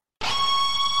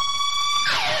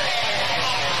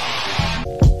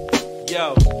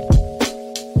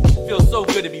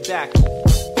good to be back.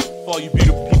 For all you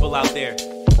beautiful people out there,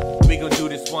 we gonna do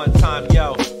this one time,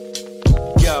 yo.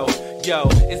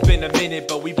 It's been a minute,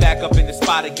 but we back up in the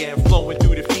spot again, flowing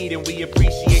through the feed, and we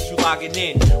appreciate you logging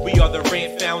in. We are the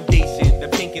Rant Foundation, the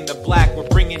pink and the black, we're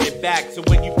bringing it back. So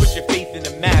when you put your faith in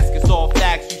the mask, it's all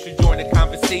facts, you should join the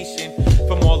conversation.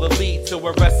 From all elite to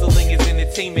where wrestling is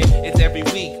entertainment, it's every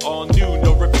week, all new,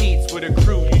 no repeats, with a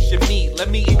crew you should meet. Let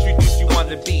me introduce you on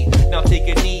the beat, now take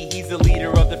a knee, he's the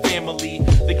leader of the family,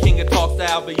 the king of talk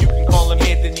style, but you can call him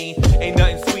Anthony. Ain't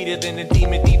nothing sweeter than a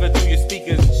demon diva through your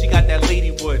speakers, she got that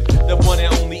ladywood, the one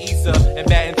and only Issa, and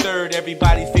batting third,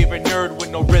 everybody's favorite nerd with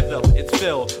no rhythm, it's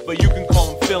Phil, but you can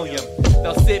call him Philium.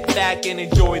 Now sit back and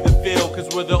enjoy the feel, cause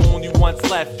we're the only ones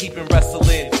left keeping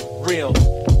wrestling real.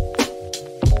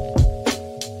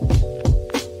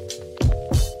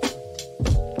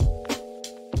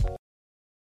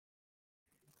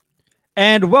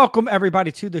 And welcome,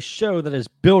 everybody, to the show that is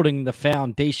building the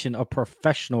foundation of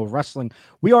professional wrestling.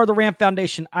 We are the Rant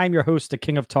Foundation. I'm your host, the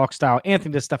King of Talk Style,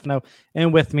 Anthony DeStefano.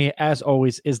 And with me, as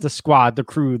always, is the squad, the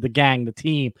crew, the gang, the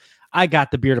team. I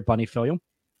got the Bearded Bunny, Philium.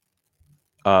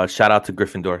 Shout out to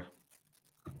Gryffindor.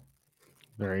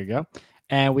 There you go.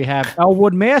 And we have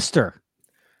Elwood Master.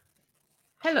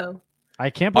 Hello. I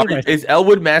can't believe Is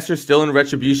Elwood Master still in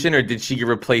Retribution, or did she get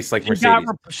replaced like Mercedes?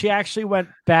 She actually went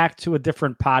back to a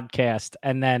different podcast,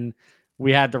 and then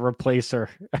we had to replace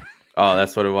her. Oh,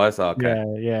 that's what it was? Okay.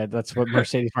 Yeah, that's what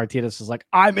Mercedes Martinez is like.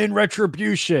 I'm in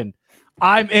Retribution.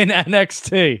 I'm in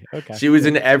NXT. Okay. She was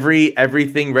in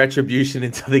everything Retribution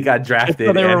until they got drafted.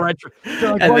 Until they were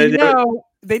they're like, well,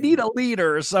 they need a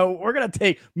leader, so we're going to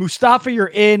take Mustafa,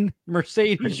 you're in,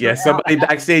 Mercedes. Yeah, somebody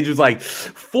backstage was like,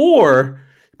 4...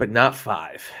 but not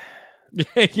 5.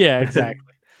 Yeah,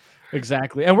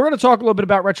 exactly. And we're going to talk a little bit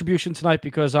about Retribution tonight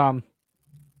because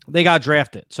they got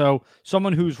drafted. So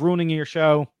someone who's ruining your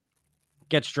show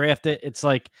gets drafted. It's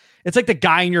like the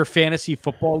guy in your fantasy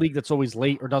football league that's always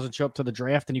late or doesn't show up to the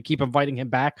draft, and you keep inviting him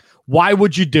back. Why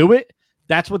would you do it?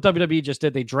 That's what WWE just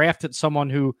did. They drafted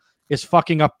someone who is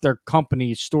fucking up their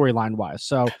company storyline wise.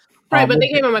 So right, but they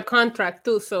gave him a contract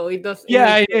too, so it does.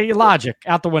 Yeah, logic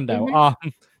out the window. Mm-hmm.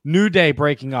 New Day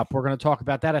breaking up. We're going to talk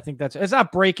about that. I think it's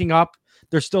not breaking up.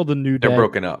 They're still the New Day. They're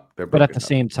broken up. But at the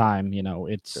same time, you know,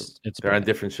 they're on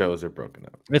different shows. They're broken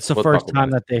up. It's the first time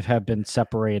that they have been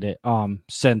separated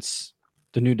since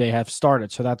the New Day have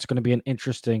started. So that's going to be an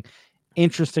interesting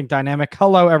dynamic.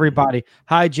 Hello, everybody.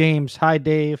 Hi, James. Hi,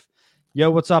 Dave. Yo,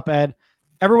 what's up, Ed?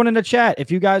 Everyone in the chat, if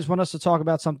you guys want us to talk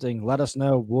about something, let us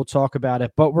know. We'll talk about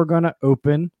it. But we're going to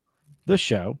open the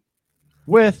show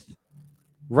with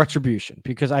Retribution,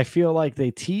 because I feel like they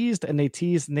teased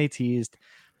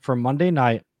for Monday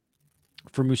night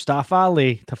for Mustafa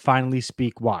Ali to finally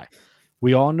speak why.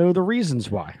 We all know the reasons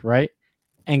why, right?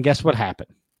 And guess what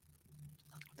happened?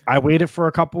 I waited for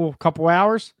a couple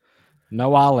hours.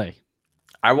 No Ali.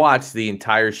 I watched the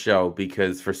entire show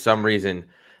because for some reason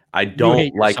I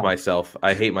don't like myself.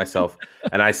 I hate myself.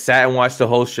 And I sat and watched the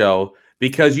whole show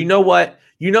because you know what,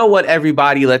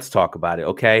 everybody, let's talk about it.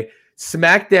 Okay.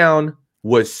 SmackDown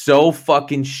was so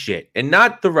fucking shit. And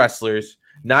not the wrestlers,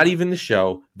 not even the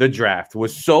show. The draft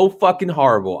was so fucking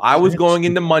horrible. I was going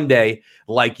into Monday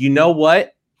like, you know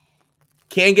what?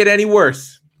 Can't get any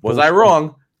worse. Was I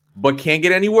wrong? But can't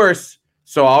get any worse.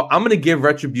 So I'm going to give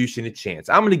Retribution a chance.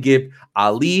 I'm going to give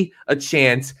Ali a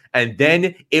chance. And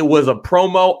then it was a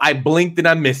promo. I blinked and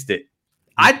I missed it.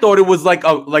 I thought it was like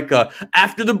a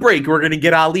after the break, we're going to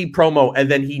get Ali promo. And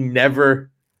then he never.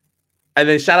 And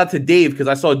then shout out to Dave, because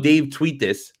I saw Dave tweet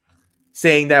this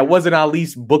saying that wasn't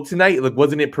Ali's book tonight. Like,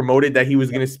 wasn't it promoted that he was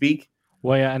going to speak?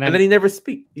 Well, yeah. And then he never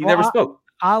never spoke.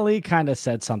 Ali kind of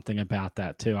said something about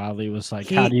that too. Ali was like,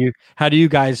 how do you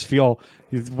guys feel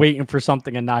waiting for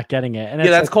something and not getting it? And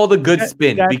that's called a good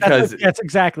spin because that's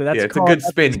exactly. It's a good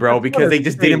spin, bro, because they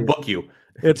just didn't book you.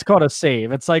 It's called a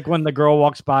save. It's like when the girl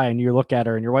walks by and you look at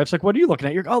her and your wife's like, what are you looking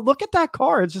at? You're look at that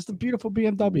car. It's just a beautiful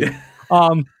BMW.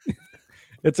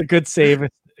 It's a good save.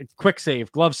 It's a quick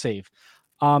save, glove save.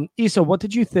 Issa, what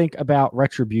did you think about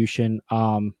Retribution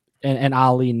and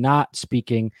Ali not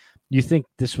speaking? Do you think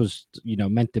this was,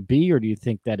 meant to be, or do you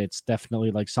think that it's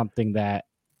definitely like something that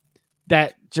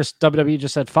just WWE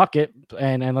just said, fuck it,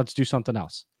 and let's do something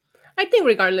else? I think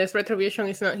regardless, Retribution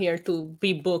is not here to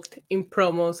be booked in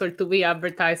promos or to be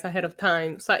advertised ahead of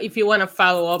time. So if you want to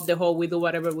follow up the whole we do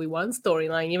whatever we want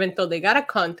storyline, even though they got a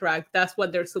contract, that's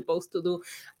what they're supposed to do.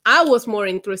 I was more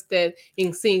interested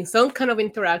in seeing some kind of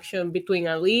interaction between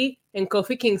Ali and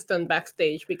Kofi Kingston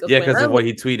backstage because because of what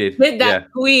he tweeted. Did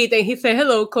that tweet and he said,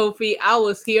 "Hello, Kofi. I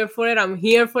was here for it. I'm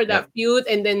here for that feud,"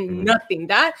 and then nothing.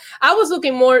 That I was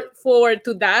looking more forward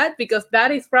to that because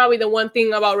that is probably the one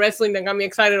thing about wrestling that got me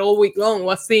excited all week long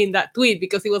was seeing that tweet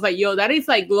because it was like, "Yo, that is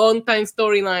like long time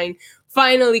storyline."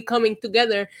 Finally coming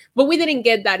together, but we didn't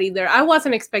get that either. I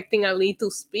wasn't expecting Ali to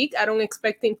speak. I don't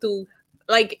expect him to,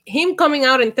 like, him coming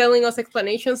out and telling us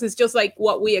explanations is just like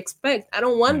what we expect. I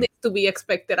don't want this to be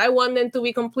expected. I want them to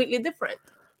be completely different.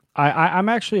 I'm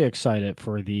actually excited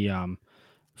for the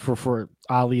for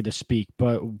Ali to speak,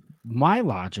 but my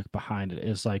logic behind it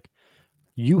is like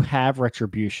you have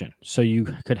Retribution, so you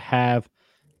could have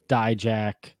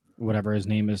Dijak, whatever his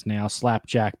name is now,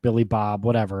 Slapjack, Billy Bob,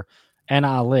 whatever, and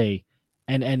Ali.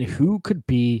 And who could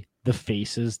be the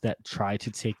faces that try to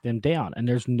take them down? And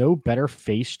there's no better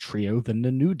face trio than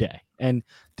the New Day. And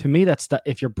to me, that's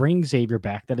if you're bringing Xavier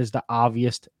back, that is the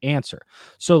obvious answer.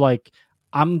 So like,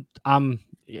 I'm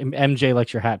MJ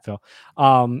likes your hat, Phil.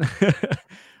 I'm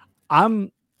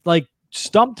like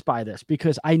stumped by this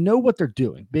because I know what they're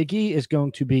doing. Big E is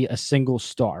going to be a single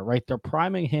star, right? They're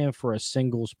priming him for a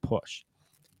singles push.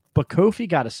 But Kofi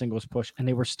got a singles push, and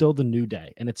they were still the New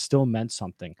Day, and it still meant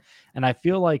something. And I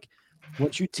feel like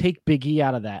once you take Big E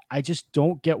out of that, I just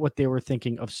don't get what they were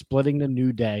thinking of splitting the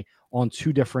New Day on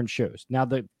two different shows. Now,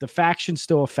 the faction's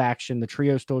still a faction. The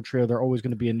trio's still a trio. They're always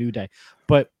going to be a New Day.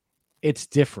 But it's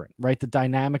different, right? The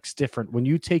dynamic's different. When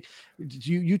you take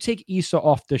you take Issa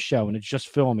off the show, and it's just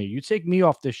Phil and me. You take me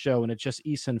off the show, and it's just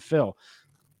Issa and Phil.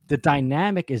 The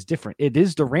dynamic is different. It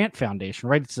is the Rant Foundation,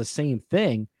 right? It's the same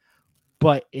thing,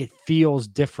 but it feels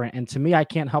different. And to me, I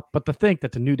can't help but to think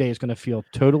that the New Day is going to feel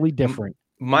totally different.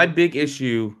 My big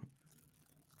issue,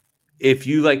 if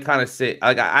you like kind of sit,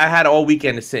 like I had all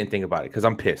weekend to sit and think about it because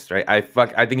I'm pissed, right? I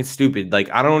think it's stupid.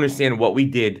 Like, I don't understand what we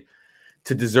did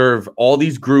to deserve all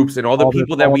these groups and all the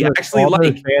people that we actually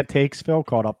like. Bad takes Phil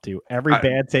caught up to every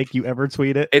bad take you ever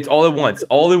tweeted. It's all at once,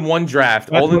 all in one draft,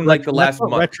 all in like the last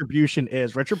month. Retribution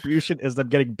is them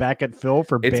getting back at Phil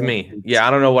for. It's me. Yeah,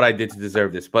 I don't know what I did to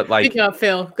deserve this, but like, good job,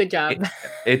 Phil. Good job.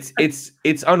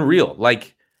 It's unreal.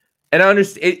 Like, and I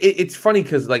understand. It's funny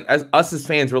because like as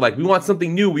fans, we're like, we want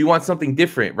something new, we want something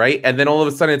different, right? And then all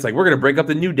of a sudden, it's like we're gonna break up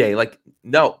the New Day. Like,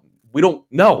 no. We don't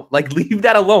know. Like, leave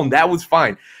that alone. That was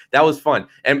fine. That was fun.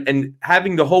 And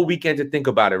having the whole weekend to think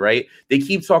about it, right? They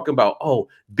keep talking about, oh,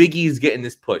 Big E's getting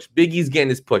this push. Big E's getting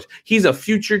this push. He's a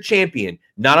future champion.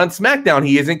 Not on SmackDown,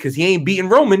 he isn't, because he ain't beating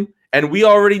Roman. And we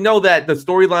already know that the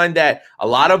storyline that a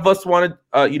lot of us want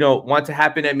to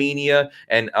happen at Mania,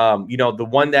 and the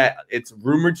one that it's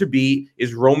rumored to be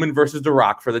is Roman versus The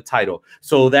Rock for the title.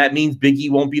 So that means Big E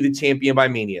won't be the champion by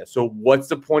Mania. So what's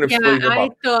the point of splitting them up?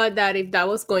 I thought that if that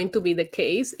was going to be the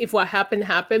case, if what happened,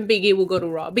 Big E will go to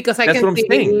Raw because I can see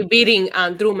Big E beating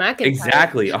Drew McIntyre.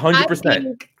 Exactly,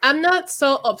 100%. I'm not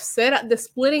so upset at the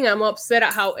splitting. I'm upset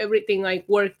at how everything like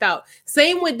worked out.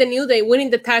 Same with the New Day winning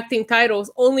the tag team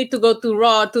titles only to go to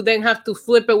Raw to then have to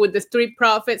flip it with the Street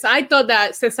Profits. I thought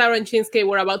that Cesaro and Shinsuke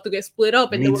were about to get split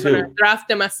up and they were going to draft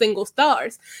them as single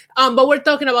stars. But we're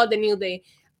talking about the New Day.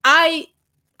 I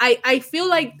feel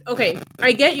like, okay,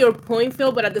 I get your point,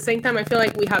 Phil, but at the same time, I feel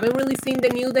like we haven't really seen the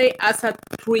New Day as a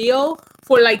trio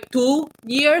for like 2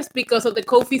 years because of the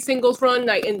Kofi singles run,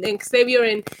 like, and Xavier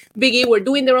and Big E were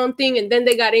doing their own thing, and then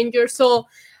they got injured. So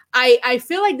I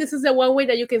feel like this is the one way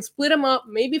that you can split them up,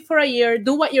 maybe for a year,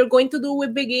 do what you're going to do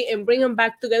with Big E, and bring them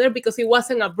back together because it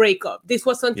wasn't a breakup. This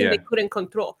was something they couldn't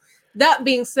control. That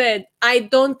being said, I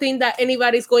don't think that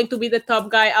anybody's going to be the top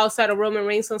guy outside of Roman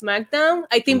Reigns on SmackDown.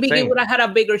 I think Big E would have had a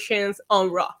bigger chance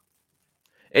on Raw.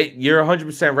 You're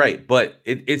 100% right, but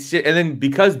it's and then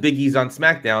because Big E's on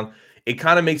SmackDown, it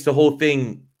kind of makes the whole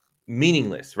thing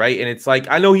meaningless, right? And it's like,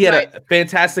 I know he had a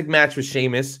fantastic match with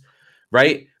Sheamus,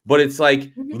 right? But it's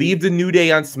like, leave the New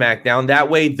Day on SmackDown. That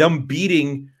way, them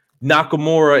beating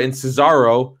Nakamura and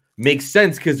Cesaro makes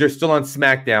sense because they're still on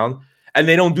SmackDown. And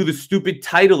they don't do the stupid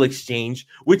title exchange,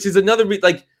 which is another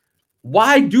like,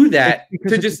 why do that?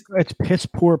 It's piss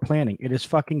poor planning. It is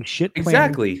fucking shit planning.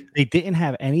 Exactly. They didn't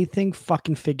have anything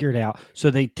fucking figured out,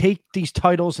 so they take these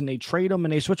titles and they trade them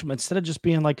and they switch them instead of just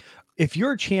being like, if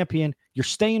you're a champion, you're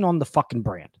staying on the fucking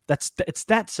brand. It's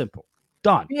that simple.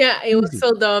 Done. Yeah, it was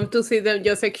so dumb to see them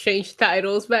just exchange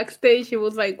titles backstage. It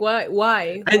was like,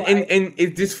 why? And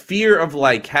it's this fear of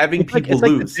like having people lose.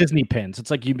 Like the Disney pins.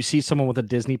 It's like you see someone with a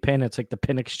Disney pin. It's like the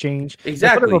pin exchange. Exactly.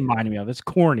 That's what it reminded me of. It's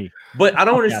corny. But I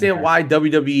don't understand why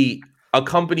WWE, a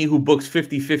company who books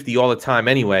 50-50 all the time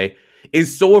anyway,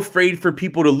 is so afraid for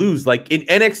people to lose. Like in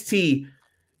NXT,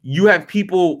 you have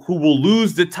people who will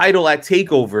lose the title at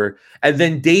TakeOver and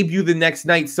then debut the next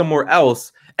night somewhere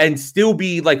else. and still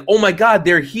be like, oh my God,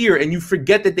 they're here. And you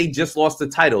forget that they just lost the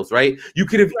titles, right? You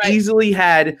could have easily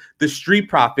had the Street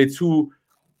Profits, who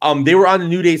they were on the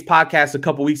New Day's podcast a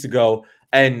couple weeks ago,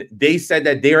 and they said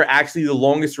that they are actually the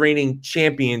longest reigning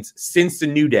champions since the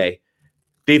New Day.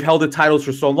 They've held the titles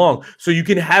for so long. So you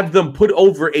can have them put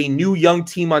over a new young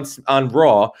team on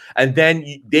Raw, and then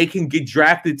they can get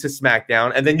drafted to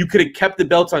SmackDown. And then you could have kept the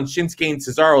belts on Shinsuke and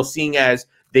Cesaro, seeing as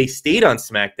they stayed on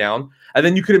SmackDown. And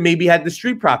then you could have maybe had the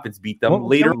Street Profits beat them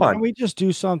later on. Can we just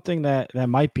do something that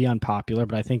might be unpopular,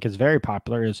 but I think is very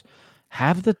popular, is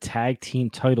have the tag team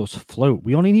titles float.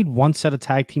 We only need one set of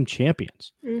tag team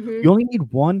champions. You only need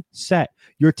one set.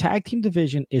 Your tag team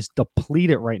division is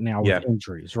depleted right now with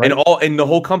injuries, right? And in the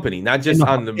whole company, not just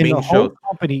on the main show.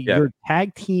 Company, your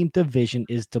tag team division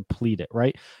is depleted,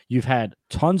 right? You've had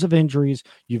tons of injuries.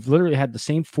 You've literally had the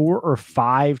same 4 or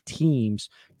 5 teams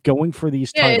going for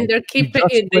these titles.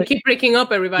 And they keep breaking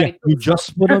up everybody. Yeah, you just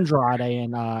split Andrade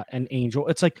and Angel.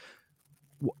 It's like,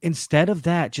 instead of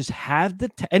that, just have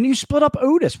and you split up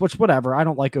Otis, which whatever. I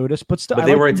don't like Otis, but still. But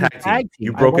they were a tag team.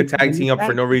 You broke a tag team up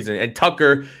for no reason. And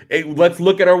Tucker, let's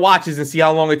look at our watches and see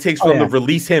how long it takes for them to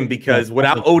release him, because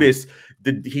without Otis,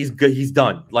 he's good. He's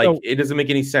done. Like, it doesn't make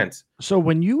any sense. So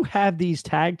when you have these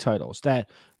tag titles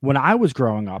that when I was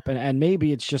growing up, and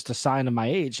maybe it's just a sign of my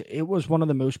age, it was one of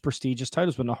the most prestigious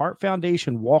titles. When the Hart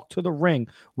Foundation walked to the ring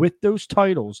with those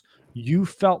titles, you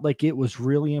felt like it was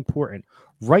really important.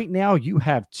 Right now, you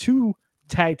have 2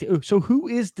 tag. So who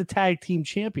is the tag team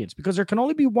champions? Because there can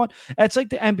only be one. It's like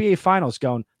the NBA Finals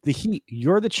going, the Heat,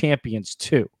 you're the champions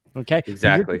too. Okay?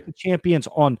 Exactly. You're the champions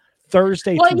on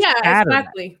Thursday. Well, yeah, Saturday.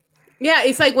 Exactly. Yeah,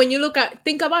 it's like when you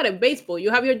think about it, baseball,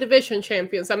 you have your division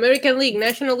champions, American League,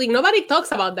 National League. Nobody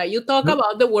talks about that. You talk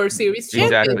about the World Series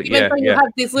champions. Exactly. Even when you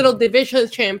have these little division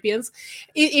champions,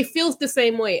 it feels the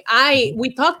same way.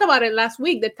 We talked about it last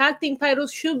week. The tag team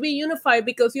titles should be unified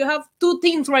because you have 2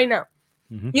 teams right now.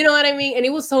 You know what I mean? And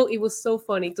it was so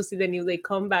funny to see the New Day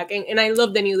come back. And I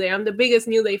love the New Day. I'm the biggest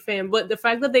New Day fan. But the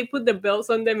fact that they put the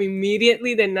belts on them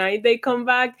immediately the night they come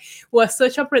back was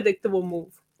such a predictable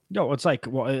move. No, it's like,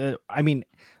 well, I mean,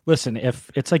 listen, if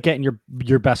it's like getting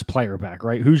your best player back,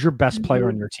 right? Who's your best player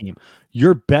on your team?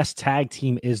 Your best tag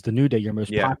team is the New Day. Your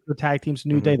most popular tag team's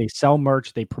New Day. They sell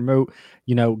merch. They promote,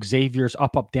 Xavier's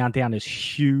up, down, down is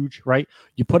huge, right?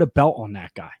 You put a belt on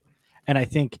that guy. And I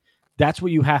think that's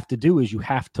what you have to do, is you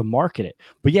have to market it.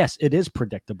 But yes, it is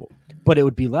predictable, but it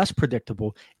would be less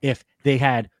predictable if they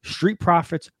had Street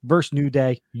Profits versus New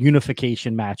Day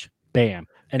unification match. Bam.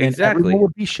 And then everyone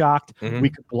would be shocked. We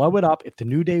could blow it up. If the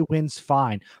New Day wins,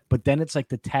 fine. But then it's like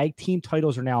the tag team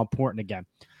titles are now important again.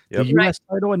 The U.S.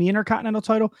 title and the Intercontinental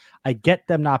title, I get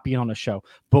them not being on the show.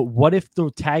 But what if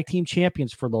the tag team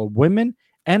champions for the women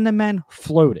and the men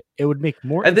floated? It would make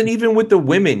more. And then even with the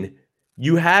women,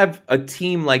 you have a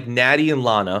team like Natty and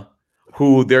Lana,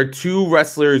 who they're 2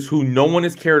 wrestlers who no one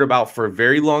has cared about for a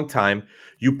very long time.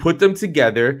 You put them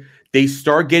together. They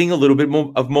start getting a little bit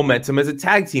of momentum as a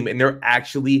tag team, and they're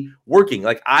actually working.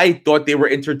 Like, I thought they were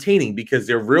entertaining because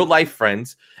they're real life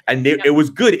friends, and it was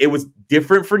good. It was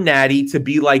different for Natty to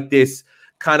be like this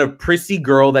kind of prissy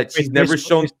girl that she's never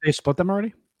shown. They split them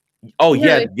already? Oh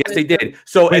yes, they did.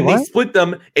 So they split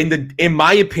them in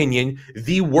my opinion,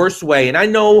 the worst way. And I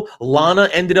know Lana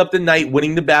ended up the night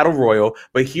winning the Battle Royal,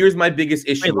 but here's my biggest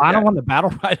issue. Lana won the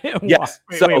Battle Royal? Yes.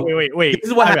 Wait. This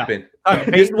is what happened.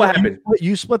 This is what happened.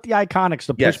 You split the Iconics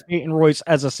to push Peyton Royce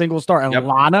as a single star, and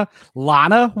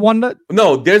Lana won the.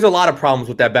 No, there's a lot of problems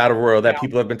with that Battle Royal that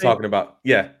people have been talking about.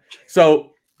 Yeah.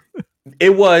 So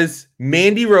it was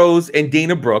Mandy Rose and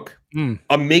Dana Brooke.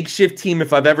 A makeshift team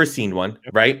if I've ever seen one,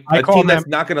 right? A team that's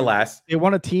not going to last. They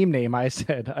want a team name. I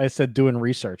said doing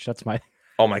research. That's my.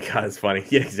 Oh my God, it's funny.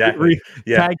 Yeah, exactly.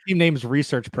 Tag team names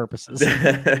research purposes.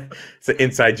 It's an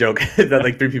inside joke that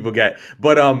like 3 people get.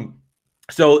 But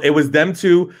so it was them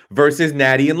 2 versus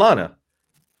Natty and Lana.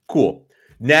 Cool.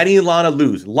 Natty and Lana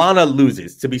lose. Lana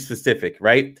loses, to be specific,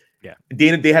 right? Yeah.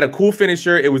 They had a cool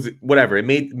finisher. It was whatever. It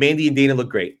made Mandy and Dana look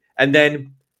great. And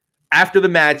then after the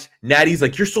match, Natty's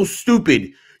like, "You're so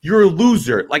stupid. You're a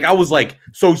loser." Like, I was like,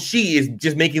 so she is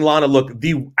just making Lana look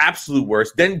the absolute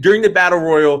worst. Then during the Battle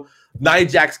Royal, Nia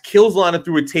Jax kills Lana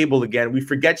through a table again. We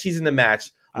forget she's in the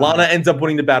match. Lana ends up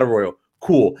winning the Battle Royal.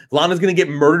 Cool. Lana's going to get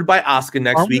murdered by Asuka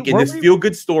next week, and this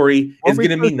feel-good story is going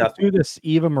to mean nothing. Do this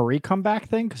Eva Marie comeback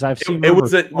thing? Because I've seen it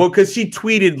was because she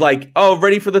tweeted like, "Oh,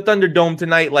 ready for the Thunderdome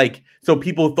tonight." Like, so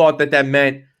people thought that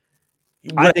meant.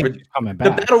 I think she's coming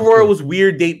back. The Battle Royal was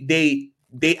weird. They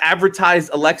advertised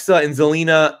Alexa and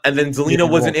Zelina, and then Zelina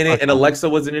wasn't in it, and Alexa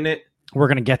wasn't in it. We're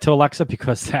gonna get to Alexa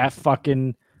because that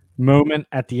fucking moment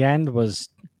at the end was.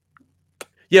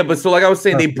 Yeah, but so like I was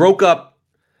saying, they broke up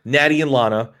Natty and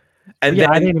Lana, and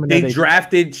then they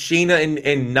drafted Shayna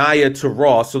and Nia to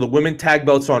Raw. So the women tag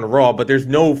belts are on Raw, but there's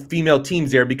no female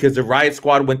teams there because the Riot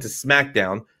Squad went to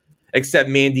SmackDown, except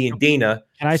Mandy and Dana.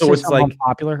 Can I say something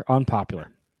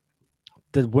unpopular?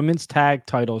 The women's tag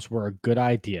titles were a good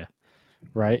idea,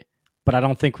 right? But I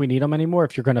don't think we need them anymore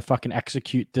if you're going to fucking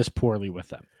execute this poorly with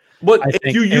them. But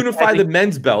if you unify the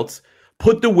men's belts,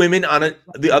 put the women on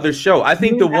the other show. I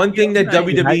think the one thing that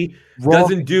WWE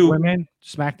doesn't do, women,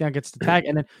 SmackDown gets the tag,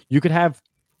 and then you could have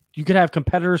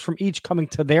competitors from each coming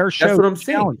to their show. That's what I'm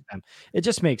saying. Them. It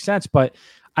just makes sense. But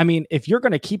I mean, if you're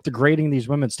going to keep degrading these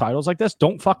women's titles like this,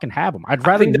 don't fucking have them. I'd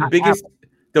rather.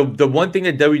 The one thing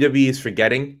that WWE is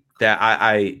forgetting that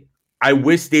I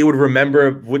wish they would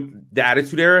remember with the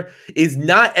Attitude Era is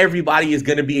not everybody is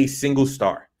going to be a single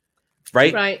star,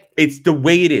 right? Right. It's the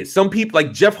way it is. Some people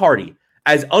like Jeff Hardy,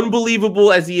 as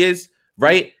unbelievable as he is,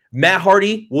 right? Matt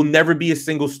Hardy will never be a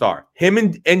single star. Him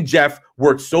and Jeff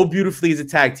worked so beautifully as a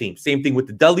tag team. Same thing with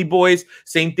the Dudley Boys.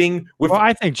 Same thing with. Well,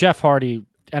 I think Jeff Hardy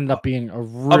ended up being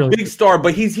a big star,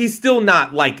 but he's still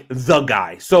not like the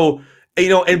guy. So. You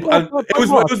know, and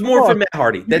it was more for Matt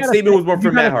Hardy. That statement was more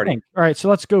for Matt Hardy. All right, so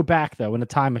let's go back though in a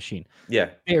time machine.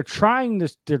 Yeah, they're trying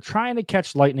to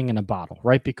catch lightning in a bottle,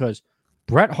 right? Because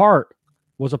Bret Hart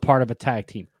was a part of a tag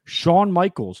team. Shawn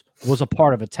Michaels was a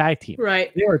part of a tag team.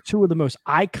 Right. They are two of the most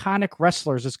iconic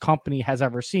wrestlers this company has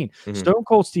ever seen. Mm-hmm. Stone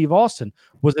Cold Steve Austin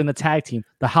was in the tag team,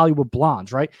 the Hollywood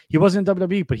Blondes, right? He wasn't in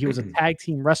WWE, but he was a tag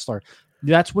team wrestler.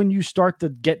 That's when you start to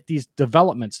get these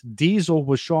developments. Diesel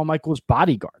was Shawn Michaels'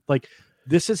 bodyguard. Like,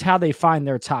 this is how they find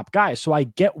their top guys. So I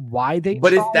get why they.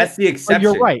 But that's the exception.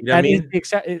 You're right. You know what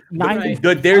I mean?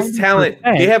 There's talent.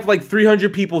 They have like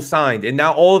 300 people signed, and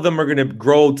now all of them are going to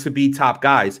grow to be top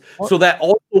guys. So that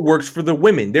also works for the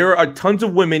women. There are tons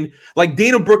of women. Like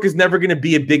Dana Brooke is never going to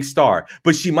be a big star,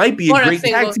 but she might be a great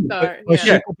tag team.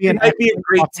 She might be a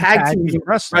great tag team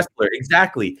wrestler.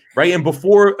 Exactly. Right. And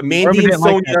before Mandy and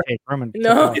Sonya,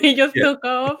 no, he just took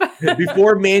off.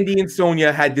 Before Mandy and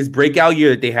Sonya had this breakout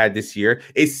year that they had this year,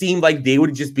 it seemed like they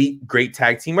would just be great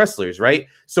tag team wrestlers, right?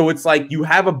 So it's like you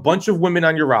have a bunch of women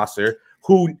on your roster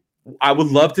who I would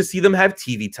love to see them have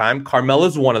TV time.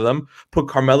 Carmella's one of them. Put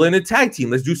Carmella in a tag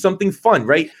team. Let's do something fun,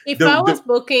 right? If I was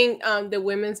booking the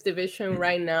women's division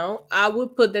right now, I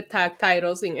would put the tag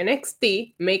titles in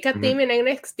NXT, make a team in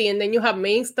NXT, and then you have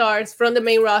main stars from the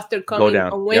main roster coming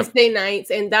on Wednesday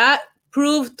nights, and that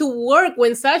proved to work.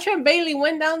 When Sasha and Bailey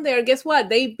went down there, guess what?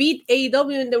 They beat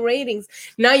AEW in the ratings.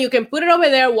 Now you can put it over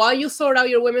there while you sort out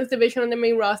your women's division on the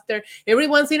main roster. Every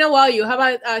once in a while, you have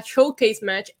a showcase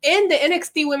match, and the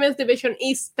NXT women's division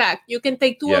is stacked. You can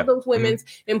take two of those women's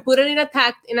and put it in a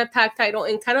tag title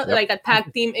and kind of like a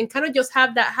tag team and kind of just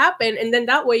have that happen. And then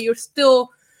that way you're still,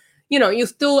 you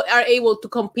still are able to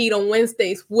compete on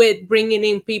Wednesdays with bringing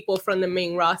in people from the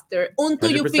main roster until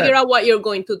 100%. You figure out what you're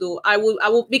going to do. I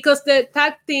will, because the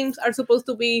tag teams are supposed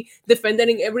to be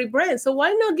defending every brand. So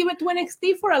why not give it to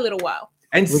NXT for a little while?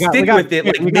 And stick with it.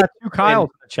 Like we got two Kyles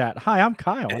in the chat. Hi, I'm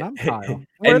Kyle, and I'm Kyle.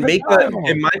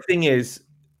 And my thing is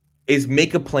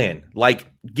make a plan. Like,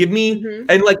 give me,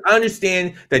 and like, I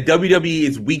understand that WWE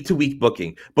is week to week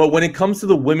booking, but when it comes to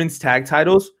the women's tag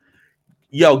titles,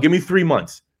 give me 3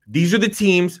 months. These are the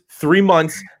teams, 3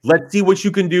 months. Let's see what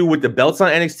you can do with the belts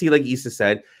on NXT, like Issa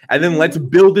said. And then let's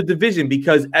build a division,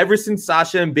 because ever since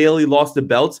Sasha and Bailey lost the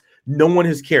belts, no one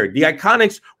has cared. The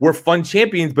Iconics were fun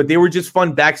champions, but they were just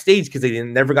fun backstage because they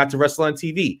never got to wrestle on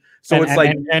TV. So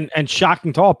and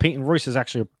shocking to all, Peyton Royce is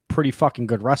actually a pretty fucking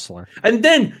good wrestler. And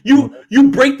then you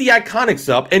break the Iconics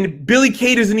up, and Billie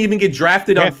Kay doesn't even get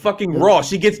drafted on fucking Raw.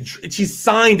 She's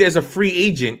signed as a free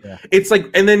agent. Yeah. It's like,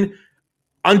 and then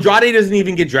Andrade doesn't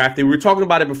even get drafted. We were talking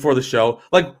about it before the show.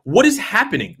 Like, what is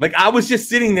happening? Like, I was just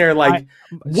sitting there like,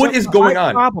 what is going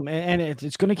on? Problem, and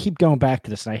it's going to keep going back to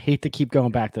this, and I hate to keep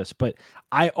going back to this, but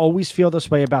I always feel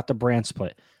this way about the brand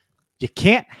split. You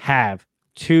can't have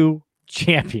two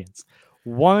champions,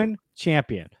 one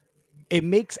champion. It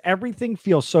makes everything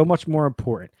feel so much more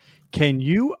important. Can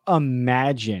you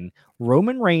imagine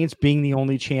Roman Reigns being the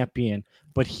only champion,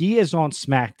 but he is on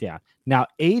SmackDown? Now,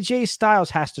 AJ Styles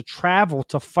has to travel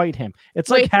to fight him. It's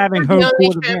like having home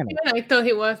court advantage. I thought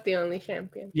he was the only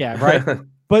champion. Yeah, right.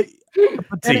 But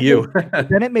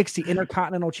then it makes the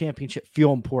Intercontinental Championship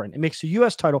feel important. It makes the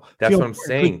U.S. title That's feel what I'm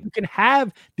saying. You can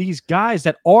have these guys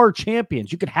that are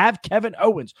champions. You can have Kevin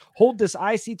Owens hold this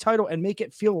IC title and make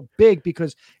it feel big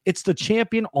because it's the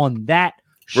champion on that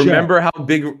Remember how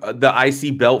big the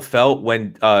IC belt felt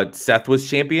when Seth was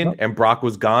champion and Brock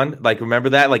was gone? Like, remember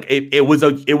that? Like, it was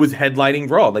headlining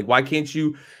Raw. Like, why can't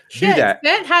you do that?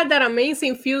 Seth had that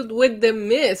amazing feud with The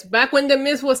Miz back when The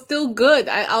Miz was still good.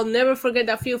 I'll never forget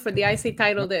that feud for the IC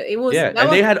title. That was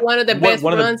they had one of the best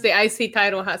runs the IC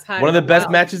title has had. One of the best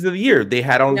matches of the year they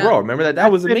had on Raw. Remember that? That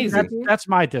was amazing. That's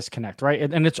my disconnect, right?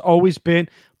 And it's always been.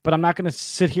 But I'm not going to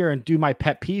sit here and do my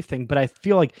pet peeve thing. But I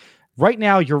feel like right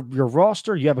now your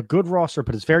roster, you have a good roster,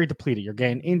 but it's very depleted. You're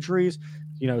getting injuries.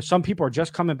 You know, some people are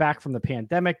just coming back from the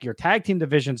pandemic. Your tag team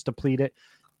division's depleted.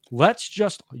 Let's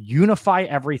just unify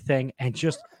everything and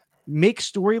just make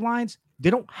storylines.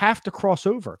 They don't have to cross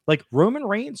over. Like Roman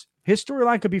Reigns, his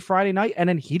storyline could be Friday night, and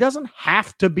then he doesn't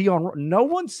have to be on Raw. No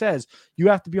one says you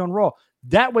have to be on Raw.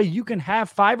 That way you can have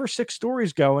 5 or 6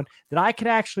 stories going that I could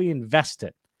actually invest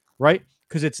in, right?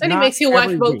 Because it's and it makes you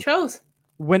watch both shows.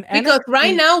 Because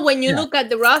right now, when you look at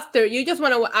the roster, you just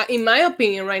want to, in my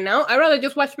opinion, right now, I'd rather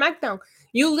just watch SmackDown.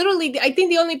 You literally, I think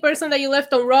the only person that you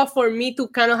left on Raw for me to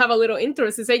kind of have a little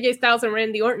interest is AJ Styles and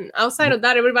Randy Orton. Outside of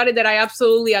that, everybody that I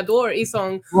absolutely adore is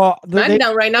on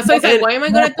SmackDown right now. So it's like, why am I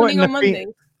going to tune in on Monday?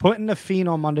 Putting the Fiend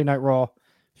on Monday Night Raw.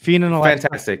 Fiend and Alexa.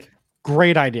 Fantastic.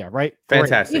 Great idea, right?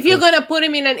 Fantastic. If you're going to put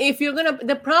him in, and if you're going to,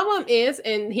 the problem is,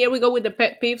 and here we go with the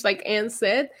pet peeves, like Ann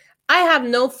said, I have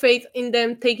no faith in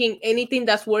them taking anything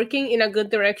that's working in a good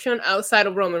direction outside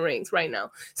of Roman Reigns right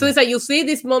now. So it's like you see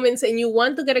these moments and you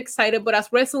want to get excited, but as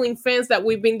wrestling fans that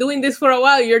we've been doing this for a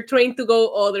while, you're trained to go,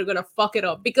 oh, they're going to fuck it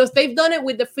up. Because they've done it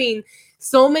with The Fiend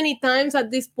so many times at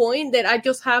this point that I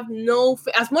just have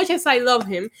as much as I love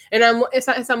him, and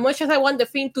as much as I want The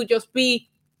Fiend to just be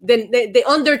the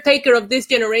Undertaker of this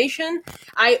generation,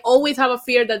 I always have a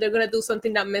fear that they're going to do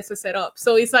something that messes it up.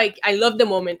 So it's like, I love the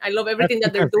moment. I love everything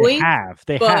that they're doing.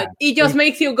 It just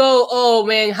makes you go, oh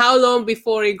man, how long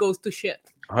before it goes to shit?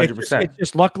 100%. It's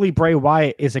just luckily Bray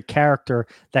Wyatt is a character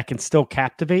that can still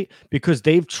captivate because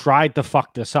they've tried to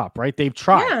fuck this up, right? They've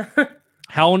tried. Yeah.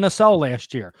 Hell in a Cell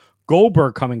last year.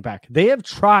 Goldberg coming back. They have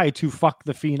tried to fuck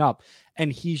the Fiend up,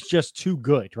 and he's just too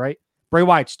good, right? Bray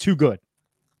Wyatt's too good.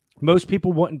 Most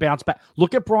people wouldn't bounce back.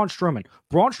 Look at Braun Strowman.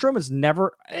 Braun Strowman's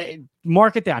never,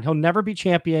 mark it down, he'll never be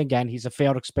champion again. He's a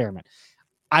failed experiment.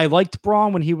 I liked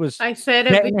Braun when he was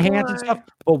getting the hands and stuff,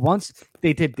 but once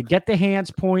they did to get the hands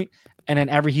point, and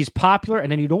then he's popular,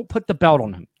 and then you don't put the belt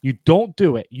on him. You don't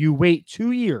do it. You wait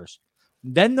 2 years.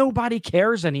 Then nobody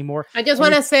cares anymore. I just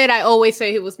want to say it. I always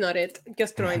say he was not it.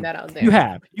 Just throwing that out there. You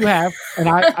have.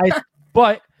 And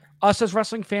but us as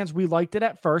wrestling fans, we liked it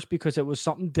at first because it was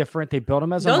something different. They built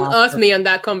him as Don't ask me on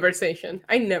that conversation.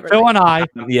 I never. Phil and I.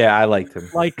 Yeah, I liked him.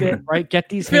 Liked it, right? Get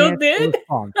these Phil hands. did?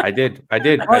 I did.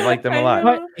 I liked them a lot.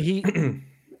 But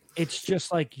it's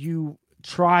just like you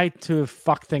try to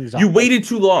fuck things up. You waited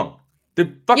too long.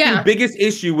 The fucking biggest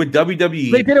issue with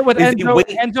WWE. They did it with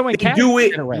Enzo and Cass. They do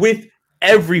it with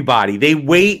everybody. They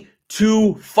wait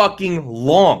too fucking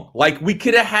long. Like, we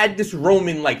could have had this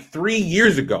Roman like 3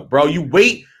 years ago, bro. You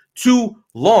wait too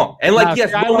long. And like,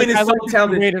 yes, Roman is so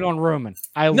talented. Waited on Roman.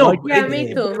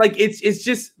 Me too. Like, it's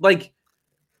just like,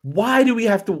 why do we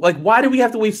have to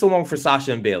wait so long for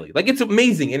Sasha and Bayley? Like, it's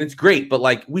amazing and it's great, but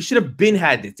like, we should have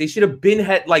had this. They should have been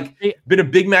a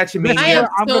big match in Mania.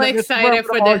 I am so excited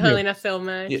for the Hell in a Cell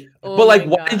match. Yeah. Oh, but like,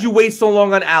 why did you wait so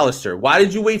long on Alistair? Why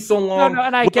did you wait so long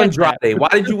with Andrade? Why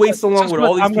did you wait so long with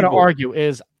all these people? I'm going to argue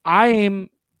is I am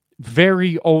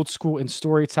very old school in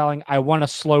storytelling. I want a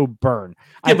slow burn.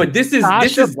 Yeah, but this is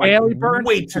like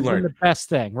way too long. The best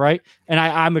thing, right? And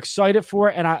I'm excited for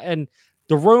it. And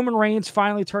the Roman Reigns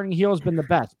finally turning heel has been the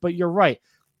best. But you're right.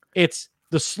 It's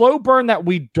the slow burn that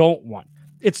we don't want.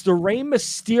 It's the Rey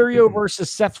Mysterio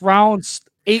versus Seth Rollins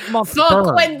 8-month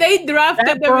burn. When they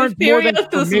drafted the Mysterio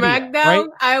to SmackDown, right?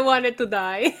 I wanted to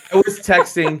die. I was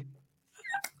texting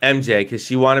MJ because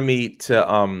she wanted me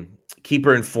to keep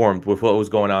her informed with what was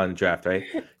going on in the draft, right?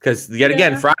 Because yet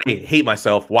again, Friday, hate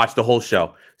myself, watch the whole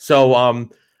show. So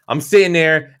I'm sitting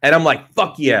there and I'm like,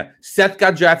 fuck yeah. Seth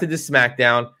got drafted to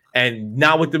SmackDown and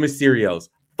not with the Mysterios.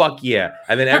 Fuck yeah.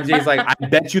 And then MJ's like, I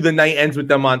bet you the night ends with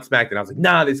them on SmackDown. I was like,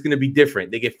 nah, it's going to be different.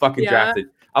 They get fucking drafted.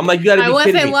 I'm like, you gotta be kidding me.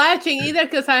 I wasn't watching either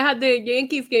because I had the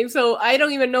Yankees game, so I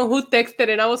don't even know who texted,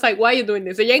 and I was like, why are you doing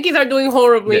this? The Yankees are doing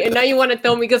horribly, and now you want to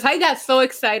tell me, because I got so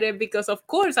excited because, of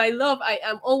course, I'm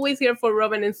always here for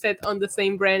Robin and Seth on the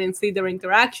same brand and see their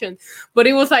interaction. But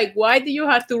it was like, why do you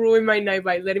have to ruin my night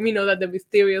by letting me know that the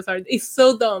Mysterios are... It's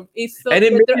so dumb. It's so...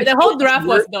 The whole draft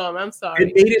was dumb. I'm sorry.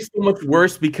 It made it so much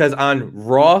worse because on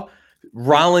Raw...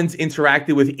 Rollins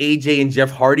interacted with AJ and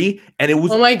Jeff Hardy, and it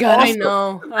was oh my god,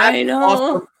 awesome. I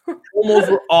know. Awesome. Promos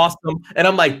were awesome, and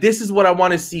I'm like, this is what I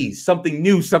want to see, something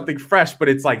new, something fresh. But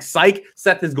it's like, psych,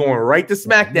 Seth is going right to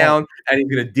SmackDown, and he's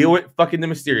gonna deal with fucking the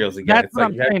Mysterios again. That's what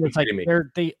I'm saying. It's like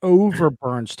they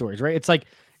overburn stories, right? It's like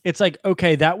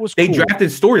okay, that was they cool. drafted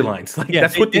storylines. Like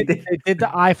that's what they did. They did the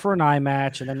eye for an eye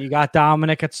match, and then you got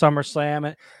Dominic at SummerSlam,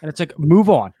 and it's like move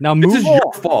on now. This is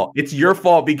your fault. It's your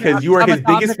fault because you are his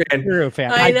biggest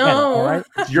fan. I know. Right?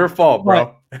 It's your fault,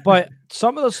 bro. But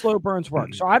some of the slow burns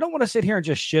work. So I don't want to sit here and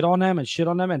just shit on them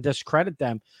and discredit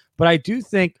them. But I do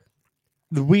think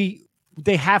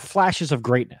they have flashes of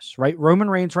greatness, right? Roman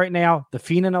Reigns right now, The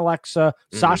Fiend and Alexa,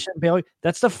 Sasha and Bayley.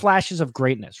 That's the flashes of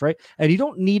greatness, right? And you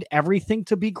don't need everything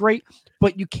to be great,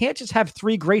 but you can't just have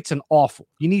 3 greats and awful.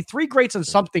 You need 3 greats and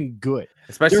something good.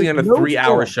 Especially on a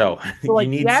 3-hour show. So like,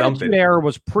 you need the something. Era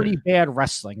was pretty bad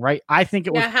wrestling, right? I think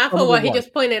it was. Yeah, half of what he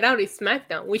just pointed out is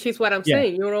SmackDown, which is what I'm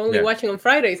saying. You're only watching on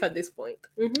Fridays at this point.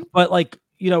 But like,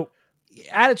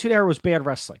 Attitude Era was bad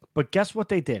wrestling, but guess what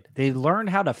they did? They learned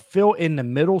how to fill in the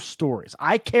middle stories.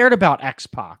 I cared about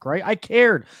X-Pac, right? I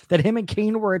cared that him and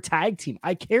Kane were a tag team.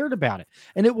 I cared about it.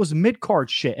 And it was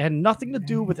mid-card shit. It had nothing to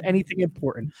do with anything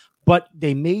important, but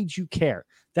they made you care.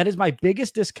 That is my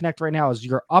biggest disconnect right now is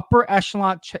your upper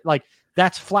echelon, like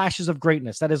that's flashes of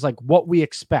greatness. That is like what we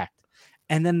expect.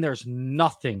 And then there's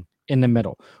nothing in the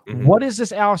middle. What is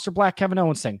this Aleister Black, Kevin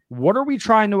Owens thing? What are we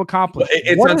trying to accomplish?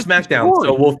 It's on SmackDown,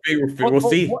 so we'll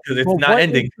see because it's not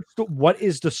ending. What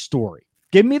is the story?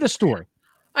 Give me the story.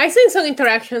 I seen some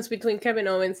interactions between Kevin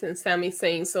Owens and Sami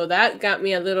Zayn, so that got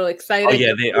me a little excited. Oh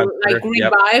yeah,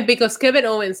 revive because Kevin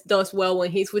Owens does well when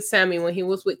he's with Sami, when he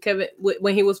was with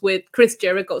when he was with Chris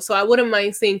Jericho. So I wouldn't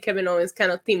mind seeing Kevin Owens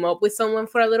kind of team up with someone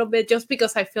for a little bit, just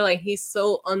because I feel like he's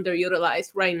so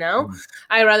underutilized right now.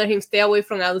 I'd rather him stay away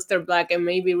from Aleister Black and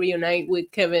maybe reunite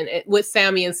with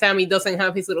Sami, and Sami doesn't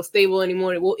have his little stable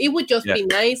anymore. It would just be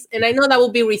nice, and I know that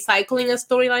would be recycling a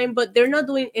storyline, but they're not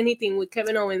doing anything with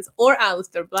Kevin Owens or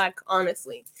Aleister Black,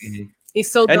 honestly.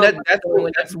 He's so and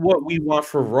that's what we want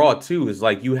for Raw too, is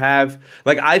like you have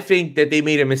like I think that they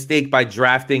made a mistake by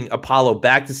drafting Apollo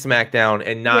back to SmackDown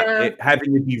and not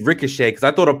having it be Ricochet, because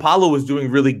I thought Apollo was doing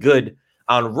really good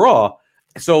on Raw.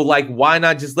 So like why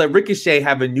not just let Ricochet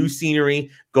have a new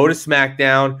scenery, go to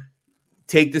SmackDown,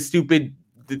 take the stupid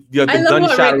the I love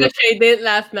gunshot. what Ricochet did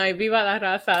last night. Viva la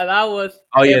raza. That was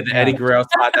the Eddie Guerrero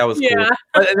spot. That was cool.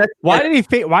 Why did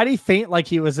he faint like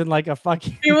he was in like a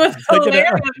fucking? It was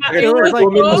hilarious.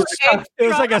 It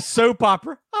was like a soap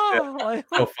opera.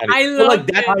 So funny. I love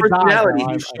that personality.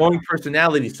 He's showing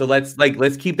personality. So let's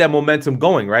keep that momentum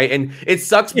going, right? And it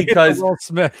sucks because Will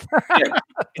Smith.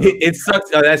 it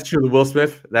sucks. Oh, that's true. Will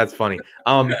Smith. That's funny.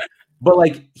 But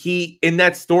like he in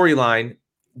that storyline,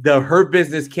 the Hurt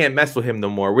Business can't mess with him no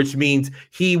more, which means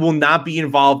he will not be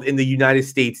involved in the United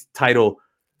States title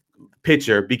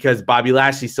picture because Bobby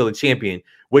Lashley's still the champion,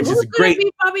 which is great. Be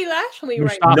Bobby Lashley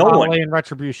right now. No one in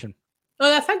Retribution. Oh,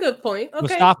 that's a good point. Okay.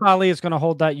 Mustafa Ali is going to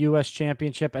hold that U.S.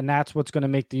 championship, and that's what's going to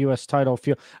make the U.S. title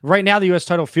feel. Right now, the U.S.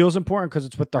 title feels important because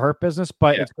it's with the Hurt Business,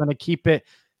 but it's going to keep it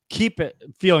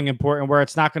feeling important, where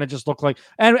it's not going to just look like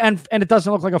and it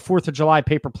doesn't look like a 4th of July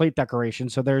paper plate decoration.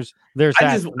 So there's that.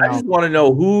 I just want to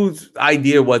know whose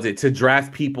idea was it to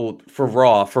draft people for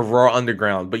Raw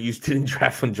Underground, but you didn't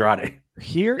draft Andrade.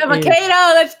 Here,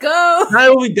 Dabba-Kato, let's go. Not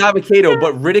only Dabba-Kato,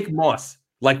 but Riddick Moss.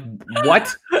 Like what?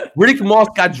 Riddick Moss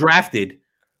got drafted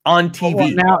on TV.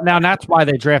 Well, now that's why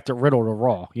they drafted Riddle to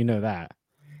Raw. You know that.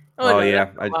 Oh, yeah,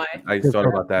 I thought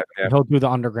about that. Yeah. He'll do the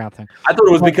underground thing. I thought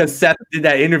it was because Seth did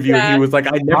that interview and he was like,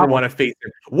 I never want to face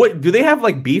him. What do they have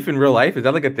like beef in real life? Is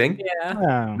that like a thing?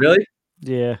 Yeah. Really?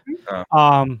 Yeah.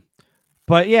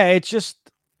 But yeah, it's just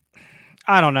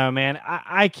I don't know, man.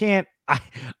 I can't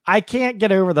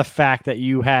get over the fact that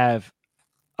you have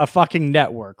a fucking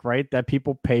network, right? That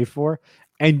people pay for.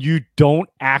 And you don't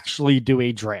actually do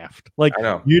a draft. Like,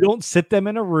 you don't sit them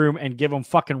in a room and give them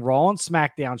fucking Raw and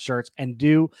SmackDown shirts and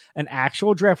do an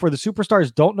actual draft where the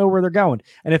superstars don't know where they're going.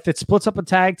 And if it splits up a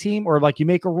tag team or like you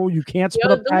make a rule, you can't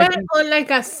split up tag team. On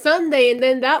like a Sunday, and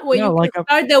then that way you can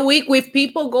start the week with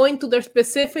people going to their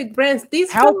specific brands.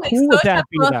 How cool would that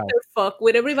be? Fuck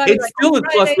with everybody. It's still a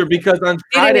cluster because on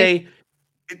Friday,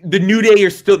 the New Day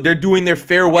they're doing their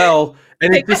farewell.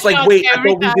 And it's just like, wait, I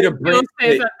thought we did a break.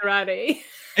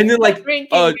 And then like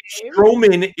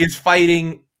Strowman is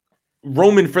fighting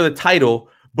Roman for the title,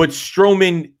 but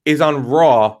Strowman is on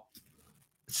Raw.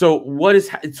 So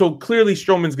clearly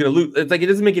Strowman's gonna lose. It's like it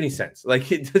doesn't make any sense.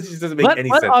 Like it just doesn't make any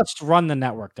sense. Let us run the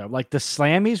network though. Like the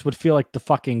Slammies would feel like the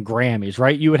fucking Grammys,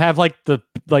 right? You would have like the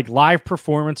live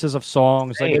performances of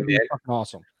songs. It'd be fucking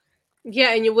awesome.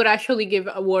 Yeah, and you would actually give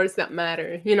awards that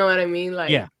matter. You know what I mean? Like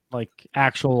like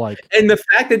actual like. And the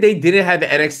fact that they didn't have the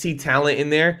NXT talent in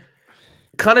there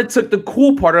kind of took the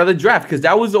cool part of the draft, because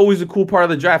that was always a cool part of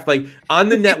the draft. Like on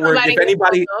the network, if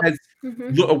anybody has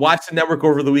watched the network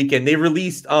over the weekend, they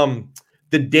released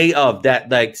the day of that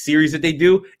like series that they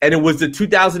do, and it was the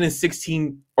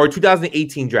 2016 or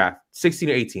 2018 draft, 16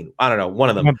 or 18. I don't know, one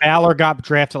of them. When Balor got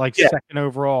drafted like second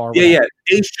overall. Or yeah.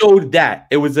 They showed that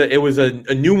it was a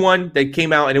new one that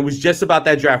came out, and it was just about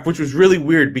that draft, which was really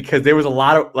weird because there was a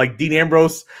lot of like Dean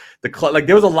Ambrose, like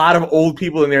there was a lot of old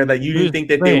people in there that you didn't think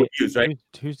that they would use, right?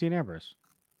 Who's Dean Ambrose?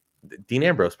 Dean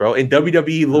Ambrose, bro. In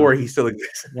WWE lore, he still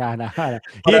exists. Yeah, I know.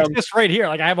 He exists right here.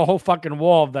 Like I have a whole fucking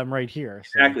wall of them right here.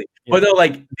 So, exactly. Yeah. But no,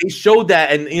 like they showed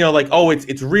that, and like, oh,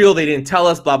 it's real. They didn't tell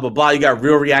us, blah blah blah. You got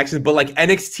real reactions, but like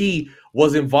NXT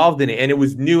was involved in it, and it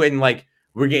was new, and like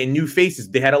we're getting new faces.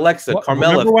 They had Alexa,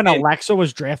 Carmella. Remember when Alexa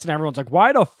was drafted? Everyone's like,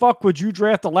 "Why the fuck would you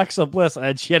draft Alexa Bliss?"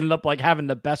 And she ended up like having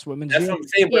the best women's. That's what I'm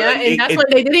saying. Yeah, and that's when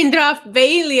they didn't draft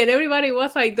Bailey, and everybody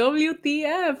was like,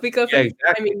 "WTF?" Because I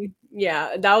mean.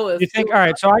 Yeah, that was. You think? All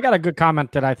right, so I got a good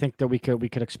comment that I think that we could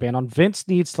expand on. Vince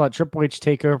needs to let Triple H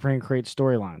take over and create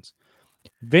storylines.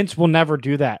 Vince will never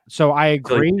do that. So I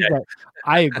agree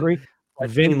I agree.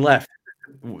 Vince left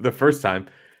the first time.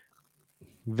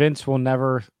 Vince will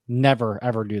never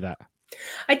ever do that.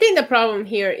 I think the problem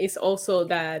here is also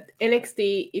that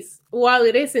NXT is, while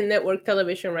it is in network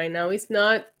television right now, it's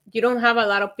not. You don't have a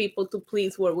lot of people to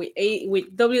please. Where with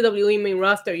WWE main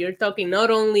roster, you're talking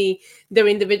not only their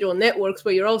individual networks,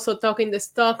 but you're also talking the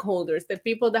stockholders, the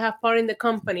people that have part in the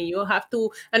company. You have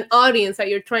an audience that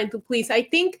you're trying to please. I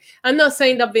think I'm not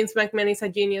saying that Vince McMahon is a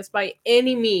genius by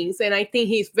any means, and I think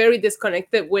he's very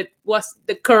disconnected with what's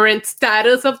the current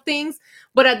status of things.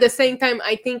 But at the same time,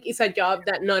 I think it's a job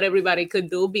that not everybody could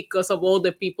do because of all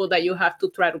the people that you have to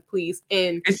try to please.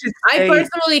 And I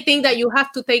personally think that you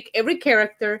have to take every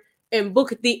character and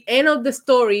book the end of the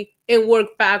story and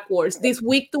work backwards. This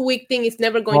week-to-week thing is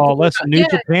never going to work. Listen, New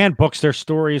Japan books their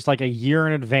stories like a year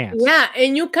in advance. Yeah,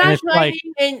 and you cash right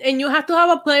and you have to have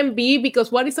a plan B, because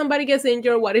what if somebody gets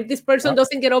injured? What if this person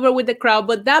doesn't get over with the crowd?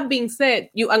 But that being said,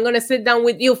 I'm going to sit down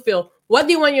with you, Phil. What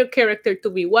do you want your character to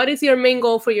be? What is your main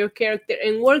goal for your character?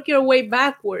 And work your way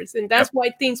backwards. And that's why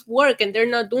things work, and they're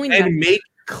not doing that. And make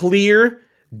clear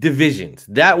divisions.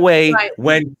 That way,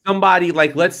 when somebody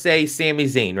like, let's say Sami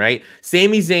Zayn, right?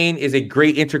 Sami Zayn is a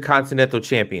great intercontinental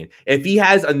champion. If he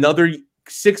has another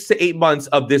 6 to 8 months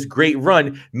of this great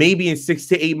run, maybe in 6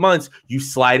 to 8 months, you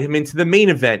slide him into the main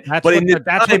event. That's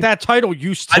what that title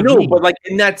used to be. I know, but like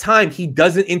in that time, he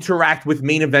doesn't interact with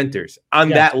main eventers on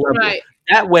that level. Right.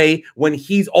 That way, when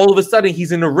he's all of a sudden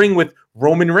he's in the ring with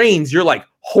Roman Reigns, you're like,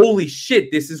 holy shit,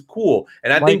 this is cool.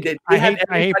 And I think that I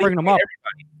hate bringing them up.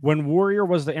 When Warrior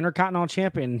was the Intercontinental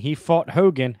Champion, he fought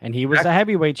Hogan, and he was the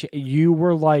heavyweight. You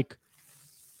were like,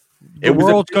 the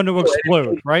world's going to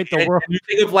explode, right? The world. You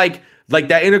think of like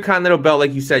that Intercontinental belt,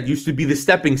 like you said, used to be the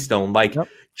stepping stone. Like,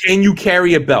 can you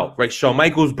carry a belt? Right? Shawn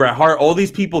Michaels, Bret Hart, all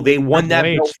these people, they won that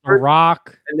belt. The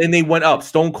Rock, and then they went up.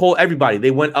 Stone Cold, everybody,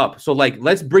 they went up. So like,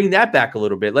 let's bring that back a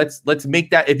little bit. Let's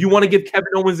make that. If you want to give Kevin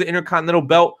Owens the Intercontinental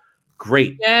belt,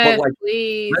 great. Yes, but like,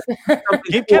 please.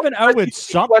 Give Kevin Owens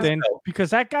something,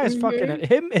 because that guy's fucking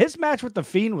his match with the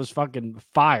Fiend was fucking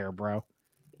fire, bro.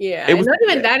 Yeah, and not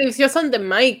even that. It's just on the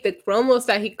mic, the promos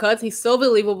that he cuts. He's so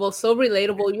believable, so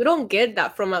relatable. You don't get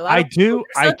that from a lot of people.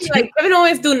 I do. Like Kevin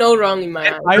Owens do no wrong in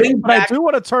my eyes. I do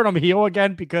want to turn him heel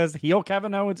again, because heel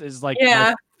Kevin Owens is like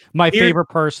my favorite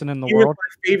person in the world.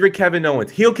 My favorite Kevin Owens.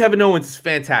 Heel Kevin Owens is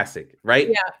fantastic, right?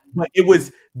 Yeah. But it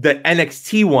was the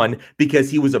NXT one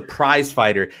because he was a prize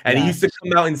fighter, and he used to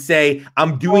come out and say,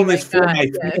 "I'm doing this for my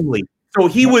family." So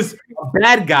he was a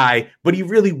bad guy, but he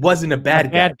really wasn't a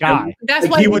bad guy. That's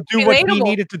why he would do what he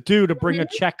needed to do to bring a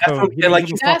check home. That's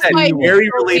why he's very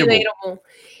relatable.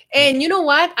 And you know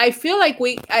what? I feel like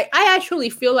I actually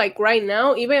feel like right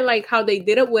now, even like how they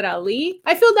did it with Ali,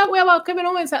 I feel that way about Kevin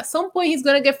Owens. At some point, he's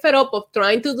going to get fed up of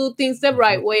trying to do things the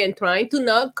right way and trying to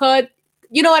not cut.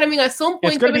 You know what I mean? At some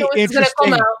point, Kevin Owens is going to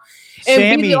come out.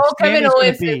 And be the old Kevin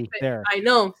Owens. I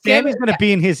know. Sammy's going to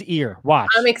be in his ear. Watch.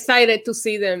 I'm excited to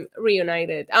see them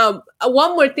reunited.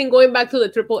 One more thing, going back to the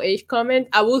Triple H comment,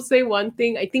 I will say one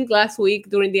thing. I think last week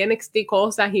during the NXT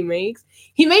calls that he made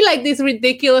like this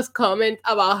ridiculous comment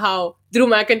about how Drew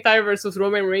McIntyre versus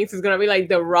Roman Reigns is going to be like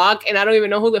The Rock, and I don't even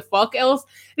know who the fuck else.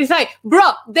 It's like, bro,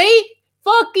 they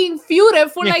fucking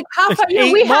feuded for like half a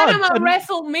year. We had him at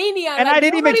WrestleMania, and I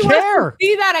didn't even care.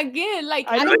 See that again? Like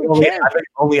I didn't even care.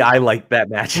 Only I like that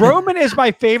match. Roman is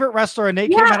my favorite wrestler, and they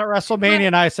came out at WrestleMania,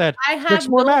 and I said, I have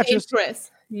more matches.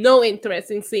 No interest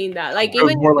in seeing that. Like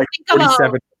even more like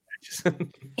 47.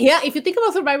 Yeah, if you think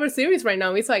about Survivor Series right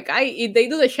now, it's like if they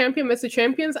do the champion versus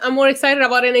champions, I'm more excited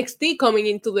about NXT coming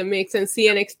into the mix and see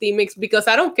NXT mix because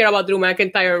I don't care about Drew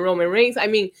McIntyre and Roman Reigns. I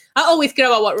mean, I always care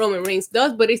about what Roman Reigns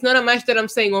does, but it's not a match that I'm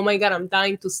saying, oh my God, I'm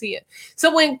dying to see it.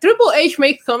 So when Triple H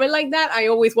makes comment like that, I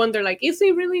always wonder, like, is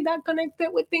he really that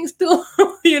connected with things too?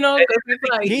 You know,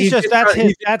 because he's just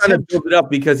trying to build it up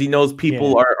because he knows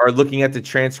people are looking at the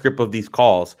transcript of these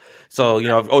calls. So, you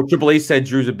know, Triple H said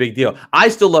Drew's a big deal. I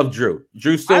still love Drew.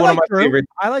 Drew's still one of my favorites.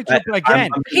 I like Drew, but again, I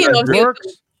understand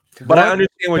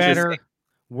what you're saying.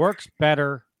 Works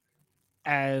better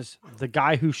as the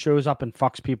guy who shows up and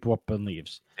fucks people up and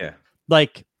leaves. Yeah.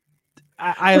 Like,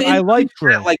 I like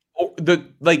Drew.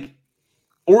 Like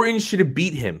Orton should have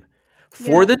beat him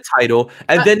for the title.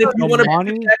 And then if you want to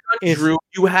put that on Drew,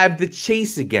 you have the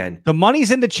chase again. The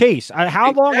money's in the chase.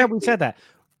 How long have we said that?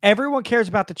 Everyone cares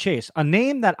about the chase. A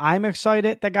name that I'm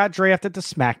excited that got drafted to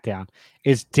SmackDown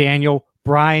is Daniel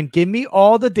Bryan. Give me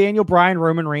all the Daniel Bryan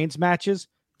Roman Reigns matches.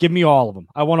 Give me all of them.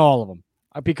 I want all of them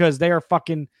because they are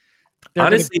fucking.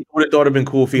 Honestly, I would have thought it'd been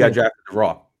cool if he got drafted to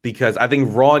Raw because I think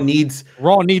Raw needs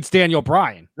Daniel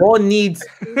Bryan. Raw needs.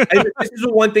 And this is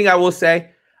the one thing I will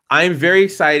say. I am very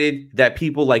excited that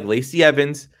people like Lacey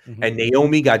Evans and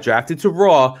Naomi got drafted to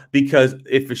Raw because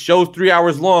if a show's 3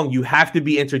 hours long, you have to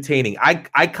be entertaining.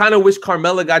 I kind of wish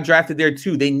Carmella got drafted there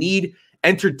too. They need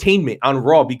entertainment on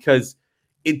Raw because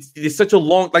it's such a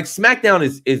long, like SmackDown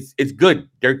is good.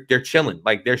 They're chilling.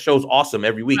 Like their show's awesome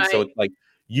every week. Right. So it's like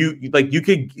you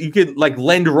could like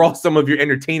lend Raw some of your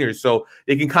entertainers so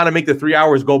they can kind of make the 3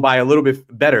 hours go by a little bit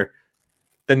better.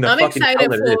 I'm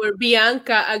excited for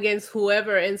Bianca against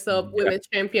whoever ends up women's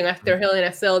champion after Hell in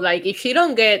a Cell. Like, if she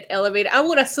don't get elevated, I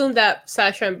would assume that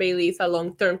Sasha and Bayley is a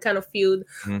long-term kind of feud.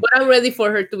 But I'm ready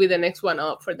for her to be the next one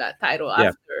up for that title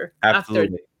after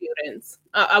the feud ends.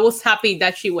 I was happy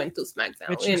that she went to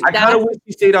SmackDown. I kind of wish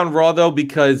she stayed on Raw, though,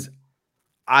 because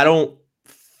I don't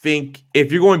think if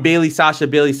you're going Bayley, Sasha,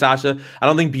 I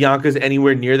don't think Bianca's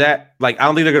anywhere near that. Like, I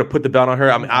don't think they're going to put the belt on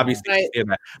her. I mean, obviously, she's in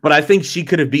that. But I think she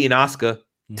could have beaten Asuka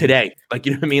today. Like,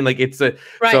 you know what I mean? Like, it's a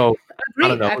so I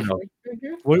don't know.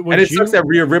 And it sucks that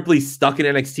Rhea Ripley's stuck in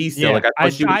NXT still. Like,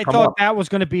 I thought that was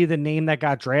going to be the name that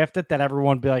got drafted, that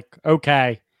everyone would be like,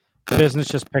 okay, business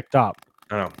just picked up.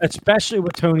 I know. Especially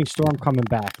with Toni Storm coming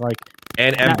back. Like,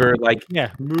 and Ember,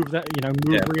 move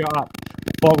Rhea up.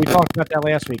 Well, we talked about that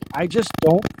last week. I just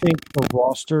don't think the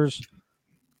rosters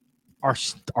are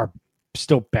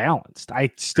still balanced. I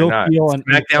still feel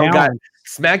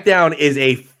SmackDown is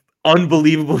a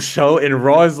unbelievable show, and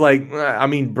Raw is like, I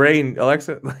mean, Bray and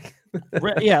Alexa.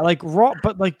 Like Raw,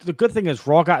 but like the good thing is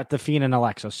Raw got the Fiend and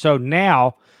Alexa. So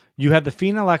now you have the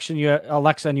Fiend and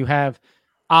Alexa, and you have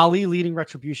Ali leading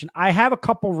Retribution. I have a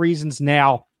couple reasons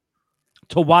now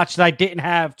to watch that I didn't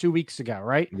have 2 weeks ago,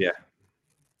 right? Yeah.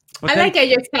 But I like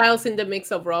AJ Styles in the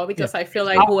mix of Raw because I feel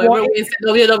like whoever wins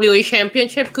the WWE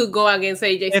Championship could go against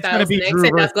AJ Styles next,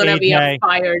 and that's going to be a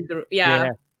fire.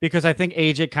 Yeah. Because I think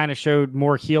AJ kind of showed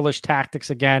more heelish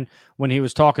tactics again when he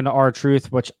was talking to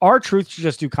R-Truth, which R-Truth should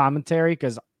just do commentary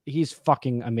because he's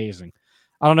fucking amazing.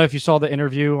 I don't know if you saw the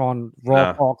interview on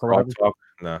Raw Talk or whatever.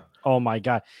 No. Oh my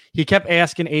God. He kept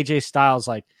asking AJ Styles,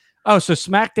 like, oh, so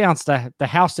SmackDown's the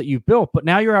house that you built, but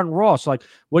now you're on Raw. So, like,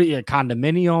 what are you,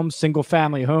 condominiums, single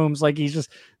family homes? Like, he's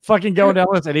just fucking going down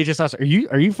this, and he just asked, "Are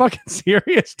you fucking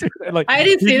serious, dude?" Like, I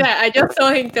didn't see that. I just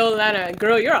saw him tell Lana,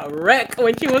 "Girl, you're a wreck,"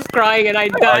 when she was crying, and I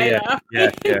died. Yeah.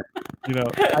 You know,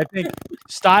 I think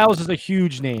Styles is a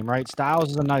huge name, right?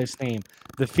 Styles is a nice name.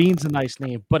 The Fiend's a nice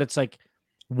name, but it's like,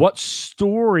 what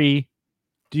story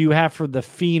do you have for the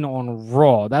Fiend on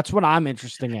Raw? That's what I'm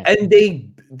interested in. And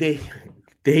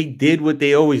they did what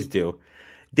they always do.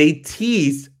 They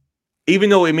teased, even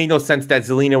though it made no sense that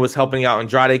Zelina was helping out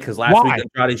Andrade because last week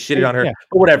Andrade shitted on her. Yeah.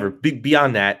 But whatever.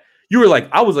 Beyond that,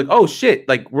 I was like, oh shit,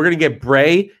 like we're gonna get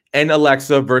Bray and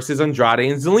Alexa versus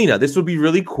Andrade and Zelina. This would be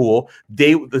really cool.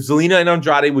 Zelina and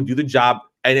Andrade would do the job,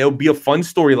 and it'll be a fun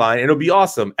storyline, and it'll be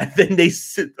awesome. And then they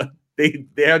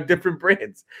have different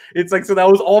brands. It's like, so that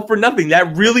was all for nothing.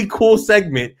 That really cool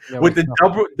segment with the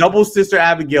double sister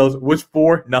Abigails was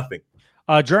for nothing.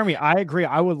 Jeremy, I agree.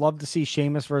 I would love to see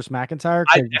Sheamus versus McIntyre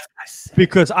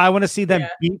because I want to see them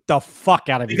beat the fuck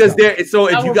out of each other. If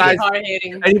you guys,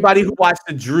 anybody who watched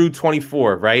the Drew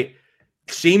 24, right?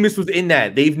 Sheamus was in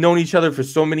that. They've known each other for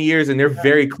so many years, and they're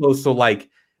very close. So like,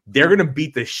 they're gonna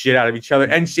beat the shit out of each other.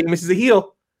 And Sheamus is a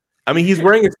heel. I mean, he's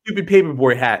wearing a stupid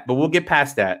paperboy hat, but we'll get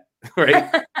past that,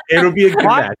 right? It'll be a good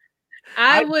match.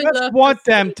 I would just want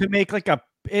them to make like a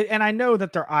and I know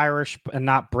that they're Irish and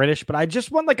not British, but I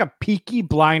just want like a Peaky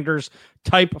Blinders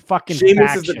type of fucking Sheamus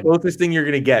faction. is the closest thing you're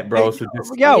gonna get, bro. So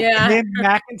him,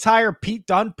 McIntyre, Pete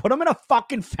Dunne, put them in a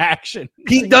fucking faction.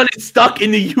 Pete Dunne is stuck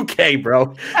in the UK,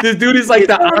 bro. This dude is like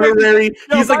the honorary.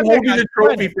 He's like holding the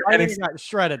trophy for NXT. He got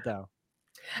shredded though.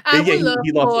 I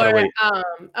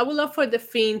would love for the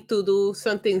Fiend to do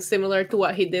something similar to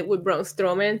what he did with Braun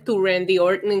Strowman to Randy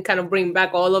Orton and kind of bring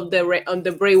back all of the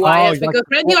Bray Wyatts, because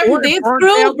Randy Orton did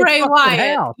screw Bray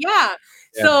Wyatt. Yeah.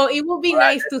 So it would be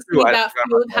nice to see that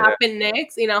feud happen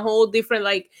next in a whole different,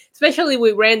 like, especially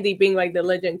with Randy being like the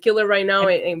legend killer right now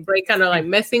and Bray kind of like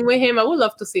messing with him. I would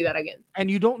love to see that again.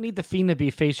 And you don't need the Fiend to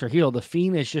be face or heel. The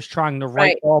Fiend is just trying to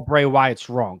right all Bray Wyatt's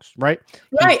wrongs, right?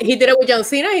 Right. He did it with John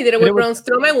Cena. He did it with Braun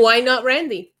Strowman. Why not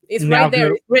Randy? It's right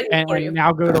there. It's written for you.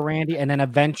 Now go to Randy and then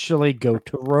eventually go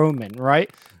to Roman, right?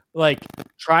 Like,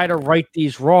 try to right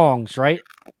these wrongs, right?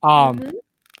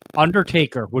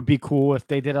 Undertaker would be cool if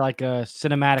they did like a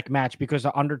cinematic match, because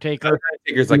the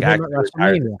Undertaker's like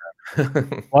actually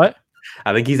what?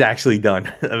 I think he's actually done.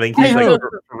 I think he's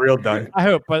for real done. I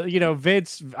hope, but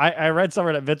Vince. I read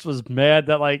somewhere that Vince was mad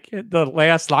that like the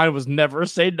last line was "never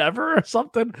say never" or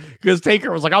something, because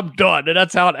Taker was like, "I'm done," and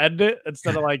that's how it ended.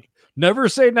 Instead of like "never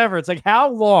say never," it's like, how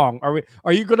long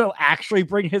are you going to actually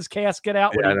bring his casket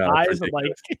out when he dies? And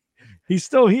like, he's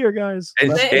still here, guys.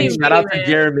 And shout out to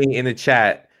Jeremy in the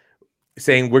chat,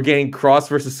 saying we're getting Cross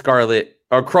versus Scarlett,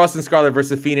 or Cross and Scarlett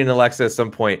versus Fiend and Alexa at some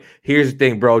point. Here's the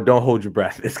thing, bro. Don't hold your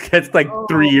breath. It's like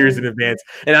 3 years in advance.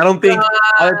 And I don't think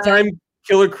by the time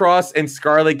Killer Cross and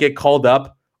Scarlett get called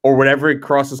up, or whatever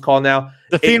Cross is called now,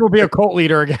 the Fiend will be a cult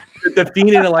leader again. The Fiend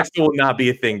and Alexa will not be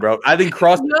a thing, bro. I think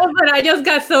Cross. No, but I just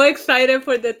got so excited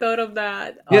for the thought of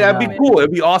that. Yeah, that'd be cool.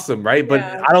 It'd be awesome, right? But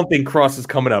I don't think Cross is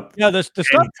coming up. Yeah, the stuff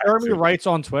Jeremy writes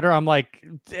on Twitter, I'm like,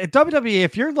 WWE,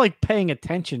 if you're like paying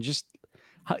attention, just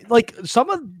like some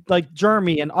of like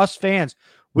Jeremy and us fans,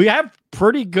 we have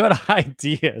pretty good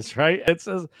ideas, right? It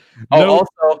says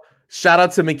also shout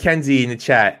out to Mackenzie in the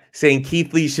chat saying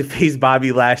Keith Lee should face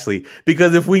Bobby Lashley,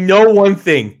 because if we know one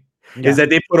thing is that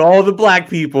they put all the black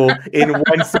people in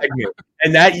one segment,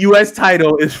 and that U.S.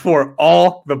 title is for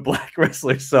all the black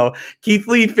wrestlers. So Keith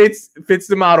Lee fits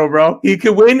the model, bro. He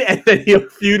could win, and then he'll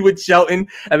feud with Shelton,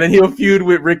 and then he'll feud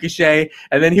with Ricochet,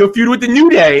 and then he'll feud with the New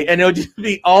Day, and it'll just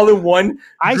be all in one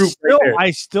group.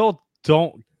 I still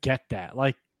don't get that.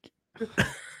 Like,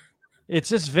 it's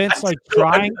just Vince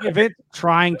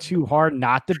trying too hard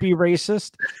not to be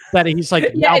racist, that he's like,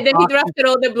 and then he drafted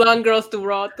all the blonde girls to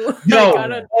Raw too. Yo,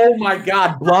 oh my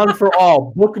God, blonde for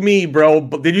all, book me, bro.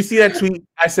 Did you see that tweet?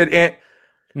 I said,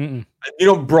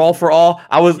 Brawl for all.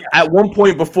 I was at one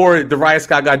point before the Riot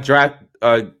Squad got drafted.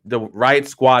 The Riot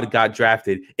Squad got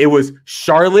drafted. It was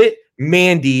Charlotte,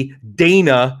 Mandy,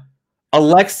 Dana,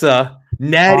 Alexa,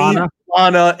 Natty,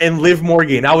 Lana, and Liv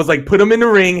Morgan. I was like, put them in the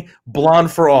ring,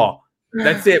 blonde for all.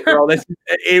 That's it, bro.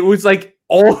 It was like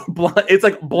all blonde. It's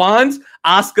like blondes,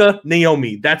 Asuka,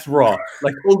 Naomi. That's Raw.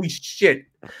 Like, holy shit.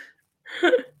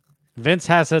 Vince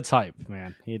has his type,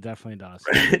 man. He definitely does.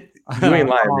 You ain't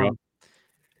lying, bro.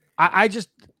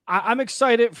 I'm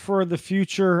excited for the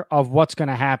future of what's going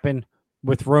to happen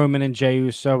with Roman and Jey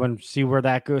Uso and see where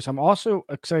that goes. I'm also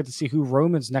excited to see who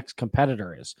Roman's next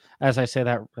competitor is. As I say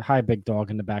that, hi, big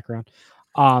dog in the background.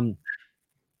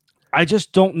 I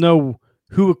just don't know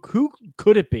who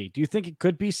could it be. Do you think it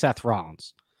could be Seth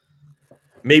Rollins?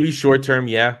 Maybe short term,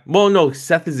 yeah. Well, no,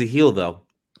 Seth is a heel though.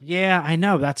 Yeah, I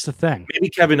know. That's the thing. Maybe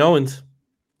Kevin Owens.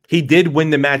 He did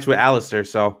win the match with Alistair,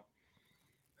 so.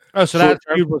 Oh, so that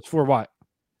feud was for what?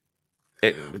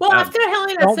 After Hell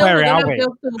in a Cell,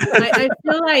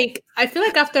 I feel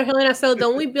like after Hell in a Cell,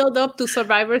 don't we build up to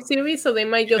Survivor Series? So they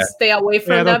might just stay away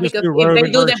from that, because if they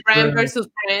do the brand versus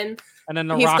brand, and then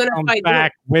the Rock comes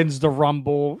back, wins the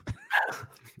Rumble.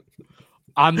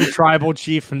 I'm the tribal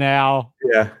chief now.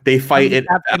 Yeah, they fight it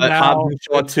at Hobbs and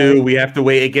Shaw 2. We have to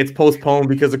wait. It gets postponed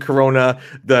because of Corona.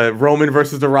 The Roman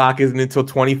versus the Rock isn't until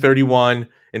 2031.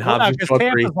 And Hobbs and Shaw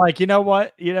 3. Like, you know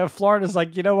what? Florida's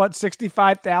like, you know what?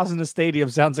 65,000 a stadium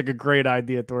sounds like a great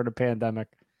idea during a pandemic.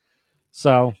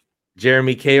 So,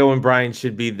 Jeremy, KO, and Brian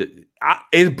should be the.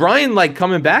 Is Brian like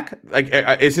coming back? Like,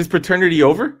 is his paternity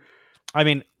over? I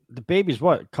mean, the baby's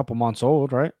what, a couple months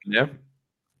old, right? Yeah.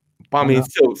 I mean,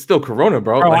 it's still Corona,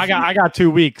 bro. Like, I got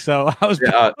 2 weeks, so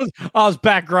I was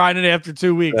back grinding after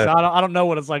 2 weeks. I don't know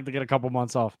what it's like to get a couple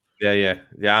months off. Yeah.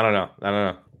 I don't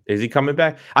know. Is he coming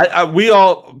back? We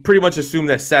all pretty much assume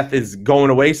that Seth is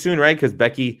going away soon, right? Because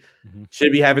Becky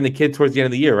should be having the kid towards the end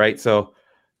of the year, right? So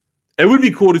it would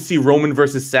be cool to see Roman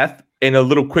versus Seth in a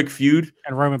little quick feud.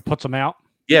 And Roman puts him out.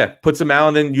 Yeah, puts him out,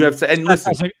 and then you have and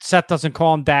listen. Seth doesn't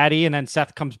call him daddy, and then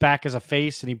Seth comes back as a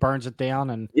face, and he burns it down.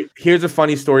 And here's a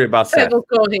funny story about Seth. Don't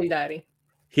call him daddy.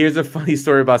 Here's a funny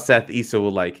story about Seth Issa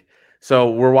will like.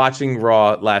 So we're watching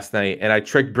Raw last night, and I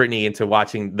tricked Brittany into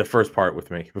watching the first part with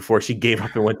me before she gave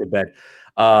up and went to bed.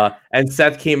 And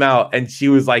Seth came out, and she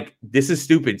was like, "This is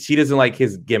stupid. She doesn't like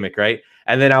his gimmick, right?"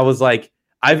 And then I was like,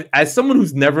 as someone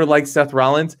who's never liked Seth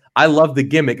Rollins, I love the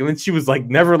gimmick. And then she was like,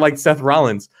 "Never liked Seth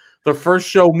Rollins." The first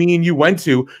show me and you went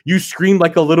to, you screamed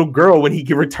like a little girl when he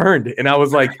returned. And I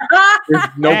was like, there's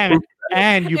no proof.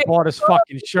 And you bought his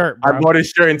fucking shirt, bro. I bought his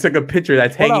shirt and took a picture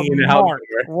that's hanging in the house.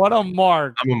 What a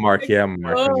mark. I'm a mark. Yeah, I'm a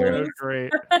mark. Oh,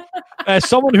 great. As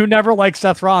someone who never liked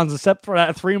Seth Rollins, except for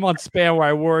that 3-month span where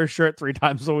I wore his shirt 3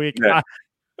 times a week. Yeah.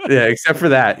 Yeah, except for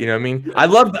that. You know what I mean? I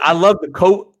love the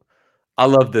coat. I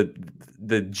love the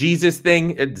Jesus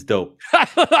thing. It's dope.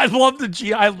 I love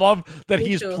I love that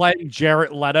he's playing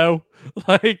Jared Leto.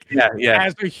 Like, yeah.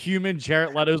 As a human,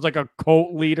 Jared Leto's like a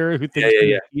cult leader who thinks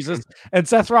he's Jesus. And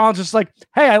Seth Rollins just like,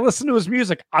 hey, I listen to his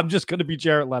music. I'm just going to be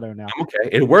Jared Leto now. Okay.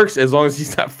 It works as long as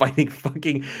he's not fighting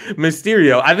fucking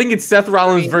Mysterio. I think it's Seth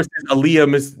Rollins versus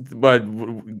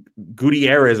Aaliyah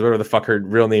Gutierrez, whatever the fuck her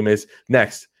real name is,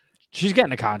 next. She's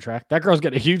getting a contract. That girl's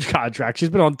getting a huge contract. She's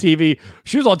been on TV.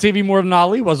 She was on TV more than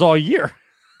Ali was all year.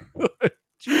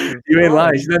 You ain't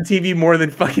lying. She's on TV more than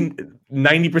fucking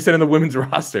 90% of the women's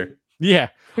roster. Yeah.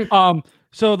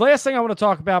 So the last thing I want to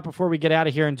talk about before we get out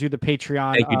of here and do the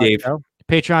Patreon. Thank you, Dave.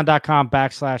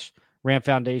 Patreon.com/Rant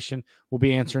Foundation. We'll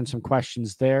be answering some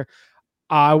questions there.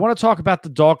 I want to talk about the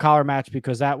dog collar match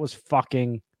because that was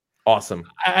fucking awesome.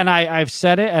 And I've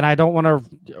said it, and I don't want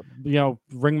to,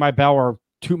 ring my bell or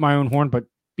toot my own horn, but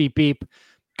beep, beep.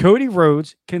 Cody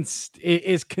Rhodes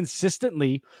is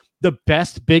consistently the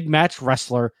best big match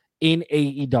wrestler in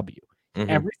AEW. Mm-hmm.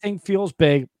 Everything feels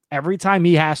big. Every time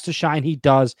he has to shine, he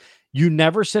does. You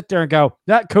never sit there and go,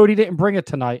 that Cody didn't bring it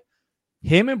tonight.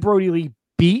 Him and Brody Lee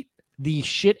beat the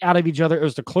shit out of each other. It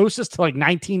was the closest to like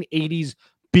 1980s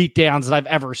beatdowns that I've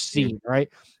ever seen, right?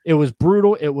 It was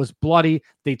brutal. It was bloody.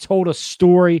 They told a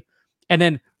story. And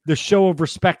then the show of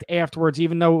respect afterwards,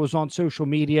 even though it was on social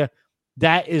media,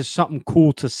 that is something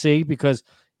cool to see because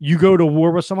you go to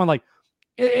war with someone like,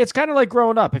 it's kind of like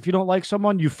growing up. If you don't like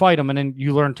someone, you fight them and then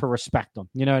you learn to respect them.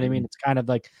 You know what I mean? It's kind of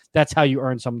like, that's how you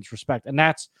earn someone's respect. And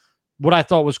that's what I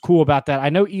thought was cool about that. I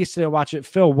know East didn't watch it.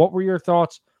 Phil, what were your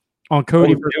thoughts on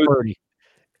Cody versus Brody?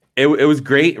 It was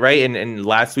great, right? And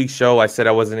last week's show, I said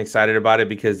I wasn't excited about it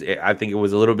because I think it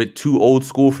was a little bit too old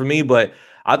school for me, but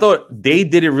I thought they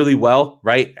did it really well,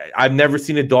 right? I've never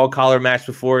seen a dog collar match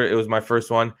before. It was my first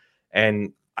one,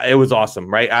 and it was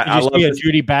awesome, right? I love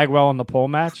Judy Bagwell in the pole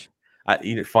match.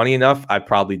 Funny enough, I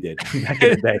probably did back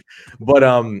in the day, but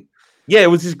yeah, it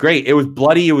was just great. It was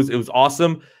bloody. It was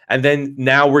awesome. And then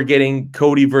now we're getting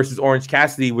Cody versus Orange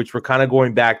Cassidy, which we're kind of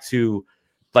going back to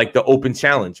like the open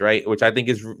challenge, right? Which I think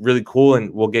is really cool.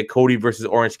 And we'll get Cody versus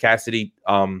Orange Cassidy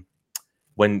if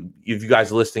you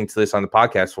guys are listening to this on the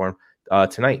podcast form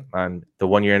tonight on the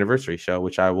 1-year anniversary show,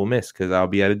 which I will miss because I'll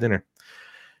be at a dinner.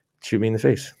 Shoot me in the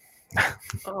face.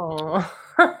 Oh.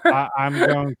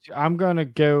 I'm going to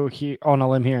go on a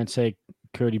limb here and say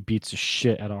Cody beats the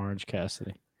shit out of Orange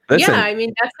Cassidy. Listen, yeah, I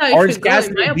mean, that's how Orange should go,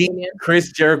 in my beat opinion.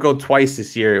 Chris Jericho twice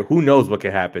this year. Who knows what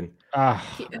could happen?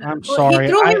 I'm sorry.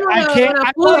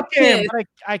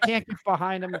 I can't get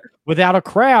behind him without a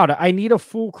crowd. I need a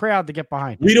full crowd to get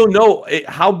behind. We don't know.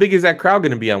 How big is that crowd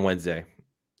going to be on Wednesday?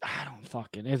 I don't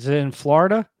fucking. Is it in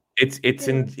Florida? It's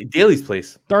in Daly's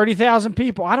place. 30,000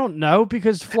 people. I don't know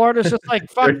because Florida's just like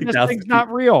fuck. This thing's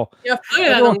not real. Yeah,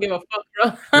 I don't give a fuck,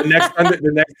 bro.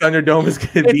 The next Thunderdome is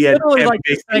going to be at like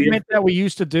the segment that we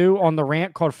used to do on the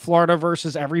rant called Florida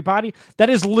versus everybody. That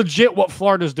is legit what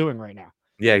Florida's doing right now.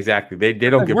 Yeah, exactly. They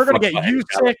don't give. We're gonna get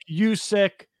you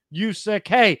sick.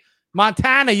 Hey,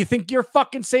 Montana, you think you're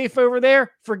fucking safe over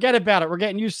there? Forget about it. We're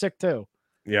getting you sick too.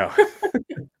 Yeah.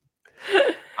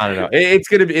 I don't know.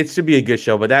 It should be a good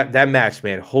show, but that match,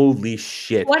 man, holy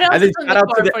shit! What else is on the card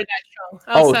for that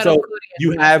show? So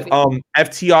you have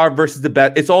FTR versus the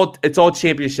best. It's all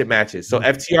championship matches. So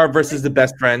FTR versus the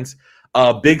Best Friends,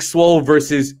 Big Swole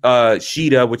versus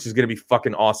Sheeta, which is gonna be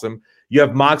fucking awesome. You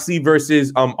have Moxley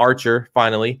versus Archer.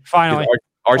 Finally,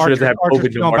 Archer doesn't have COVID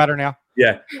anymore. Better now.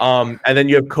 Yeah. And then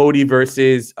you have Cody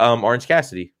versus Orange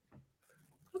Cassidy.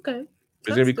 Okay, it's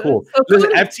gonna be cool. So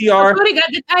FTR. Cody got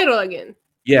the title again.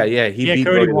 Yeah, he beat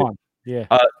Cody won. Yeah.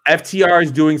 FTR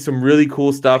is doing some really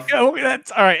cool stuff.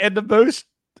 That's all right. In the most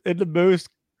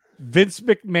Vince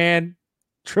McMahon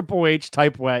Triple H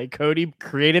type way, Cody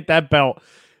created that belt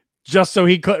just so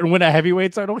he couldn't win a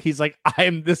heavyweight title. He's like,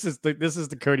 this is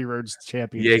the Cody Rhodes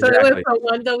champion. Yeah, exactly. So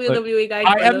one WWE guy.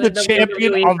 I am the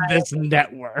champion of this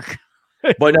network.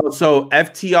 But no, so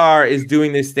FTR is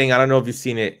doing this thing. I don't know if you've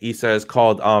seen it, Issa. It's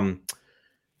called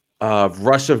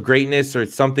Rush of Greatness or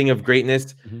something of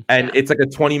Greatness. And it's like a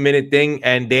 20-minute thing.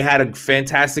 And they had a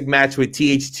fantastic match with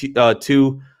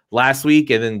TH2 last week.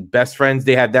 And then Best Friends,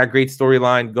 they had that great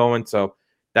storyline going. So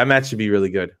that match should be really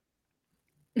good.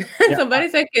 Somebody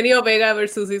said Kenny Omega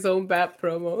versus his own bad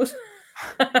promos.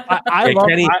 I love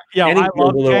Kenny.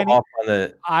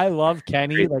 I love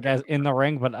Kenny, like as in the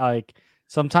ring, but like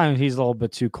sometimes he's a little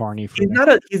bit too corny for me.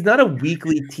 He's not a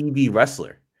weekly TV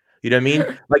wrestler. You know what I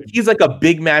mean? Like he's like a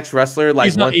big match wrestler.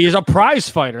 Like he's a prize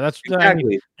fighter. That's exactly. I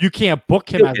mean, you can't book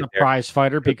him as a prize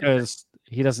fighter because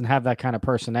he doesn't have that kind of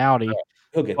personality.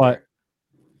 He'll get there.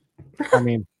 I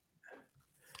mean,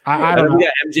 I don't know. We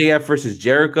got MJF versus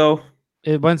Jericho.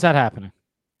 When's that happening?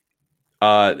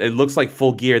 It looks like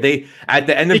Full Gear. They at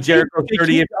the end of Jericho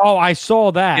 30th. Oh, I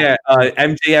saw that. Yeah,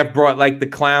 MJF brought like the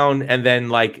clown, and then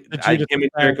like him and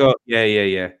Jericho.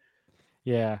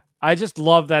 Yeah. I just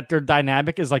love that their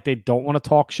dynamic is like they don't want to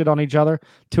talk shit on each other's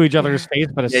face,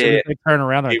 but as soon as they turn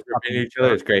around, they're each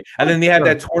other. It's great. And then they have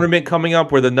that tournament coming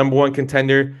up where the number one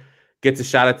contender gets a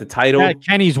shot at the title. Yeah,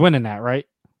 Kenny's winning that, right?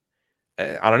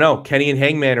 I don't know. Kenny and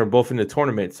Hangman are both in the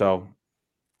tournament, so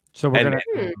we're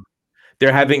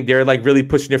they're like really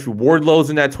pushing it for Wardlow's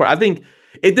in that tournament. I think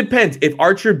it depends. If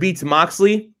Archer beats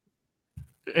Moxley,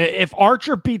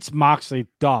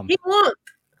 dumb. He won't.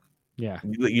 Yeah,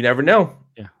 you never know.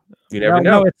 Yeah, you never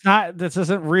know. No, it's not. This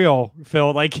isn't real,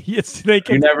 Phil. Like they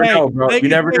can. You never know, bro. You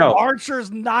never know. Archer's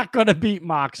not going to beat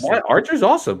Moxley. Yeah, Archer's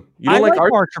awesome. I like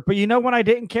Archer, but you know when I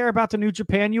didn't care about the New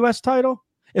Japan US title?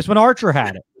 It's when Archer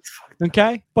had it.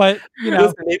 Okay, but you know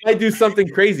listen, they might do something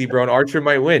crazy, bro, and Archer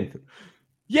might win.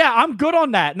 Yeah, I'm good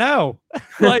on that. No,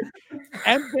 like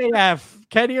MJF,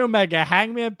 Kenny Omega,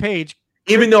 Hangman Page.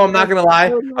 Even though I'm not gonna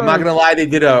lie, they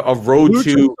did a Road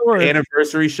to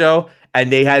anniversary show,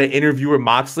 and they had an interview with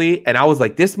Moxley, and I was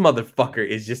like, this motherfucker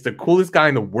is just the coolest guy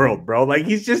in the world, bro. Like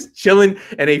he's just chilling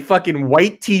in a fucking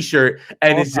white t-shirt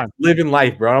and is just living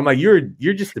life, bro. I'm like, you're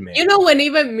just the man. You know, when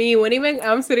even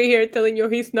I'm sitting here telling you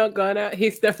he's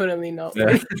definitely not.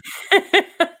 Yeah.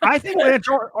 I think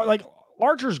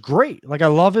Archer's great. Like I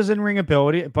love his in-ring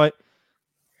ability, but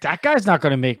that guy's not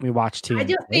going to make me watch TNT. I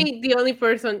just think the only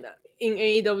person in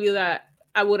AEW that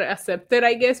I would have accepted,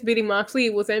 I guess, beating Moxley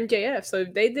was MJF. So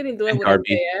if they didn't do it with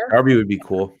Darby, MJF, Darby would be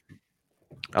cool.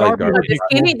 I like Darby.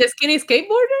 The skinny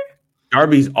skateboarder.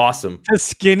 Darby's awesome. The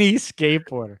skinny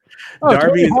skateboarder.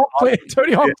 Darby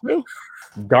Tony Hawk too.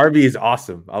 Darby is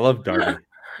awesome. I love Darby.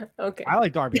 Okay, I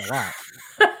like Darby a lot.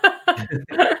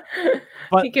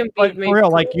 but for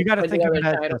real, like you got to think of it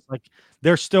as like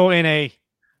they're still in a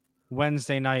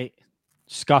Wednesday night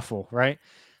scuffle, right?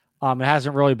 It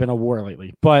hasn't really been a war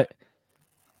lately, but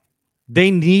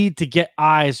they need to get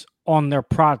eyes on their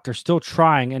product. They're still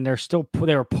trying, and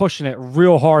they were pushing it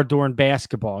real hard during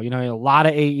basketball. You know, a lot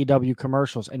of AEW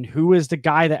commercials. And who is the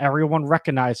guy that everyone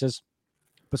recognizes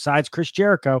besides Chris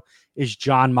Jericho is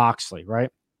Jon Moxley,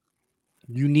 right?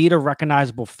 You need a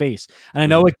recognizable face. And I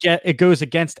know it goes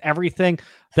against everything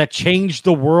that Change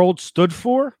the World stood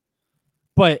for,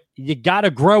 but you got to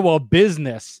grow a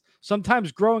business.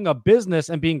 Sometimes growing a business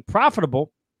and being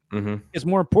profitable is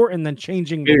more important than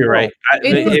changing the world. Right.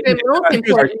 It's the most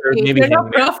important. If you're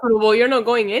not profitable, you're not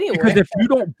going anywhere. Because if you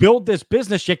don't build this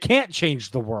business, you can't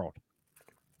change the world.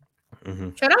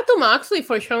 Shout out to Moxley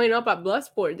for showing up at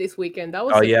Bloodsport this weekend. That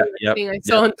was thing I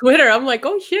saw on Twitter. I'm like,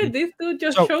 oh shit, this dude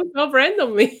just shows up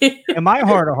randomly. In my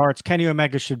heart of hearts, Kenny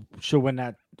Omega should win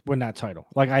that title.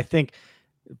 Like I think,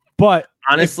 but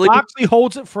honestly, if Moxley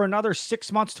holds it for another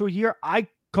 6 months to a year, I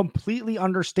completely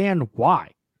understand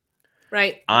why.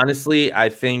 Right. Honestly, I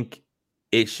think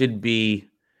it should be,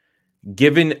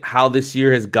 given how this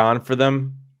year has gone for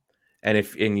them, and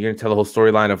you're gonna tell the whole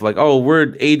storyline of like, oh, we're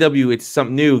AEW, it's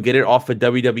something new, get it off a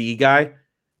WWE guy.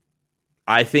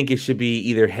 I think it should be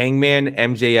either Hangman,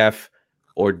 MJF,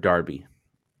 or Darby.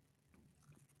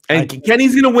 And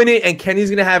Kenny's gonna win it, and Kenny's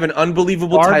gonna have an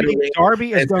unbelievable title.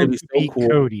 Darby is going to beat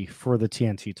Cody for the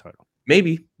TNT title.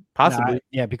 Maybe. Possibly.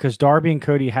 Yeah, because Darby and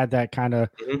Cody had that kind of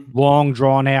long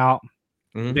drawn out.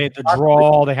 They had the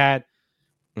draw. They had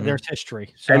there's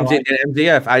history. So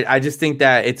MJF, I just think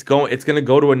that it's going to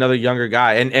go to another younger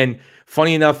guy. And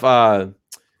funny enough, on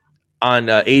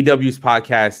AEW's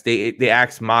podcast, they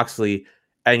asked Moxley,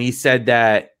 and he said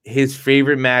that his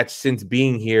favorite match since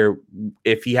being here,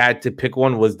 if he had to pick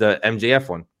one, was the MJF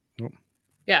one.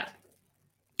 Yeah.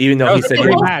 Even though he said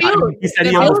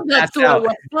he almost passed out.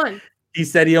 He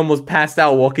said he almost passed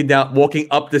out walking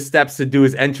up the steps to do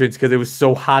his entrance because it was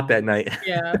so hot that night.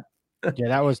 Yeah.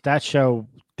 Yeah, that show.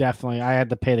 Definitely, I had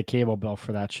to pay the cable bill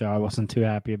for that show. I wasn't too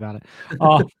happy about it.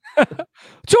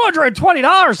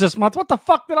 $220 this month. What the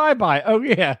fuck did I buy? Oh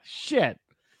yeah, shit.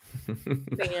 Damn.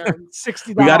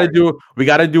 $60. We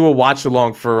gotta do a watch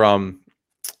along for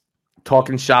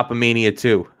Talking Shop-A-Mania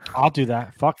 2. I'll do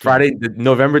that. Fuck Friday,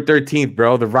 November 13th,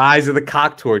 bro. The rise of the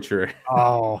cock torturer.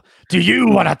 Oh, do you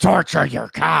want to torture your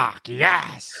cock?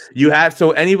 Yes. You have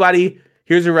anybody.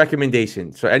 Here's a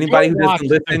recommendation. So anybody who doesn't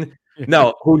listen.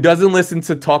 No, who doesn't listen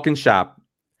to Talking Shop,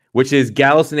 which is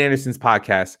Gallows and Anderson's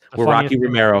podcast with Rocky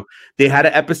Romero. They had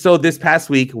an episode this past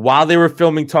week while they were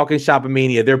filming Talking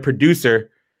Shop-A-Mania. Their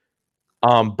producer,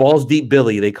 Balls Deep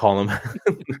Billy, they call him.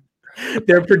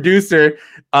 Their producer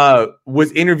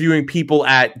was interviewing people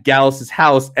at Gallus'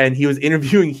 house, and he was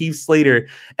interviewing Heath Slater,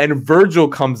 and Virgil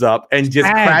comes up and just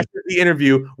crashes the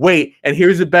interview. Wait, and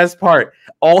here's the best part.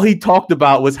 All he talked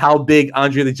about was how big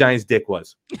Andre the Giant's dick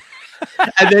was.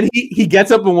 And then he gets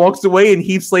up and walks away, and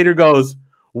Heath Slater goes,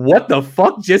 "What the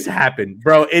fuck just happened,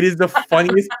 bro?" It is the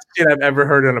funniest shit I've ever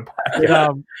heard on a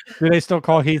podcast. Do they still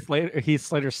call Heath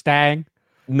Slater Stang?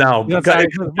 No, because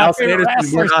Anderson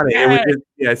went on it. It was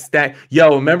just, Stang.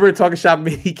 Yo, remember Talking Shop?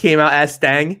 He came out as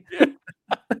Stang.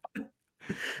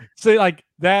 So like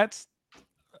that's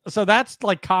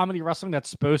like comedy wrestling that's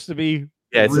supposed to be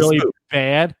really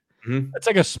bad. Mm-hmm. It's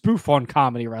like a spoof on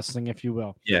comedy wrestling, if you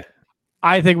will. Yeah.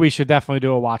 I think we should definitely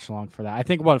do a watch along for that. I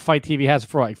think Fight TV has it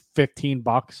for like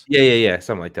 $15. Yeah,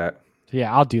 something like that.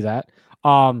 Yeah, I'll do that.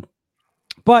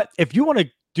 But if you want to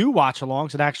do watch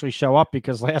alongs and actually show up,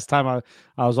 because last time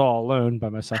I was all alone by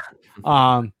myself.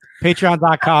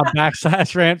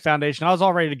 Patreon.com/Rant Foundation. I was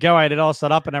all ready to go. I had it all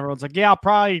set up, and everyone's like, "Yeah, I'm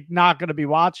probably not going to be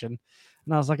watching."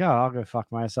 And I was like, "Oh, I'll go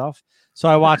fuck myself." So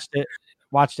I watched it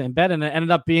in bed, and it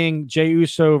ended up being Jey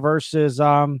Uso versus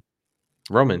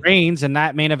Roman Reigns, and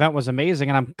that main event was amazing.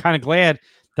 And I'm kind of glad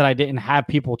that I didn't have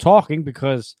people talking,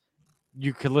 because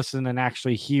you could listen and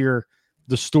actually hear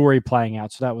the story playing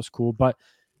out. So that was cool. But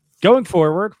going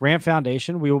forward, Rant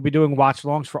Foundation, we will be doing watch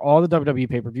alongs for all the WWE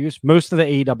pay-per-views, most of the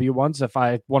AEW ones, if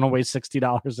I want to waste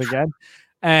 $60 again,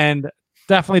 and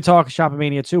definitely talk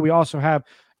Shop-A-Mania 2. We also have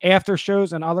after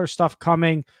shows and other stuff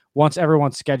coming once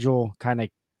everyone's schedule kind of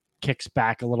kicks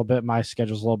back a little bit. My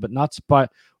schedule's a little bit nuts,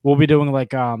 but we'll be doing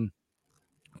like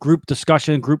group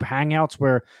discussion, group hangouts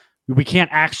where we can't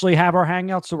actually have our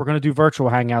hangouts, so we're going to do virtual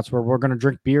hangouts where we're going to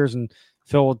drink beers, and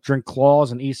Phil will drink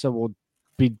claws, and Issa will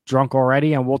be drunk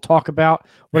already, and we'll talk about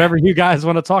whatever you guys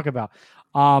want to talk about.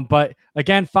 But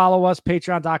again, follow us,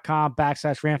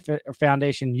 patreon.com/Rant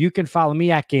Foundation. You can follow me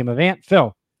at Game of Ant.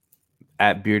 Phil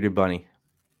at Bearded Bunny.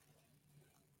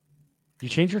 You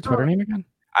change your Twitter name again?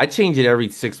 I change it every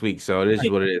 6 weeks, so it is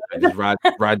what it is. I just ride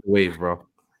the wave, bro.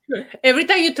 Every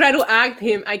time you try to act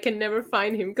him, I can never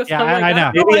find him. Yeah, I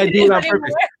know. Maybe I do it on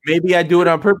purpose. Maybe I do it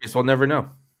on purpose. We'll never know.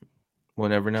 We'll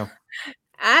never know.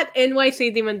 At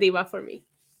NYC Demon Diva for me.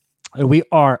 We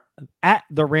are at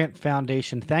the Rant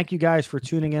Foundation. Thank you guys for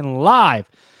tuning in live.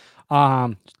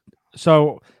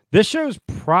 So this show's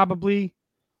probably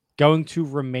going to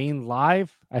remain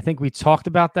live. I think we talked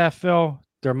about that, Phil.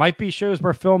 There might be shows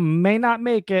where Phil may not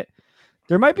make it.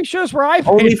 There might be shows where I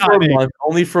only for a month.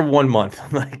 Only for 1 month.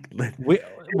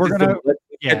 We're gonna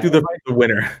get through the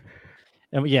winter.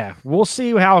 And we'll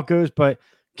see how it goes. But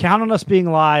count on us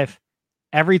being live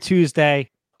every Tuesday,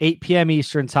 8 p.m.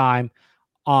 Eastern time,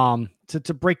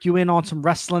 to break you in on some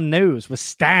wrestling news with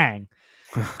Stang.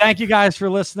 Thank you guys for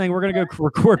listening. We're gonna go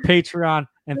record Patreon,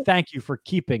 and thank you for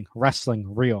keeping wrestling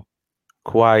real.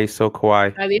 Kawaii, so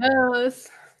kawaii. Adios.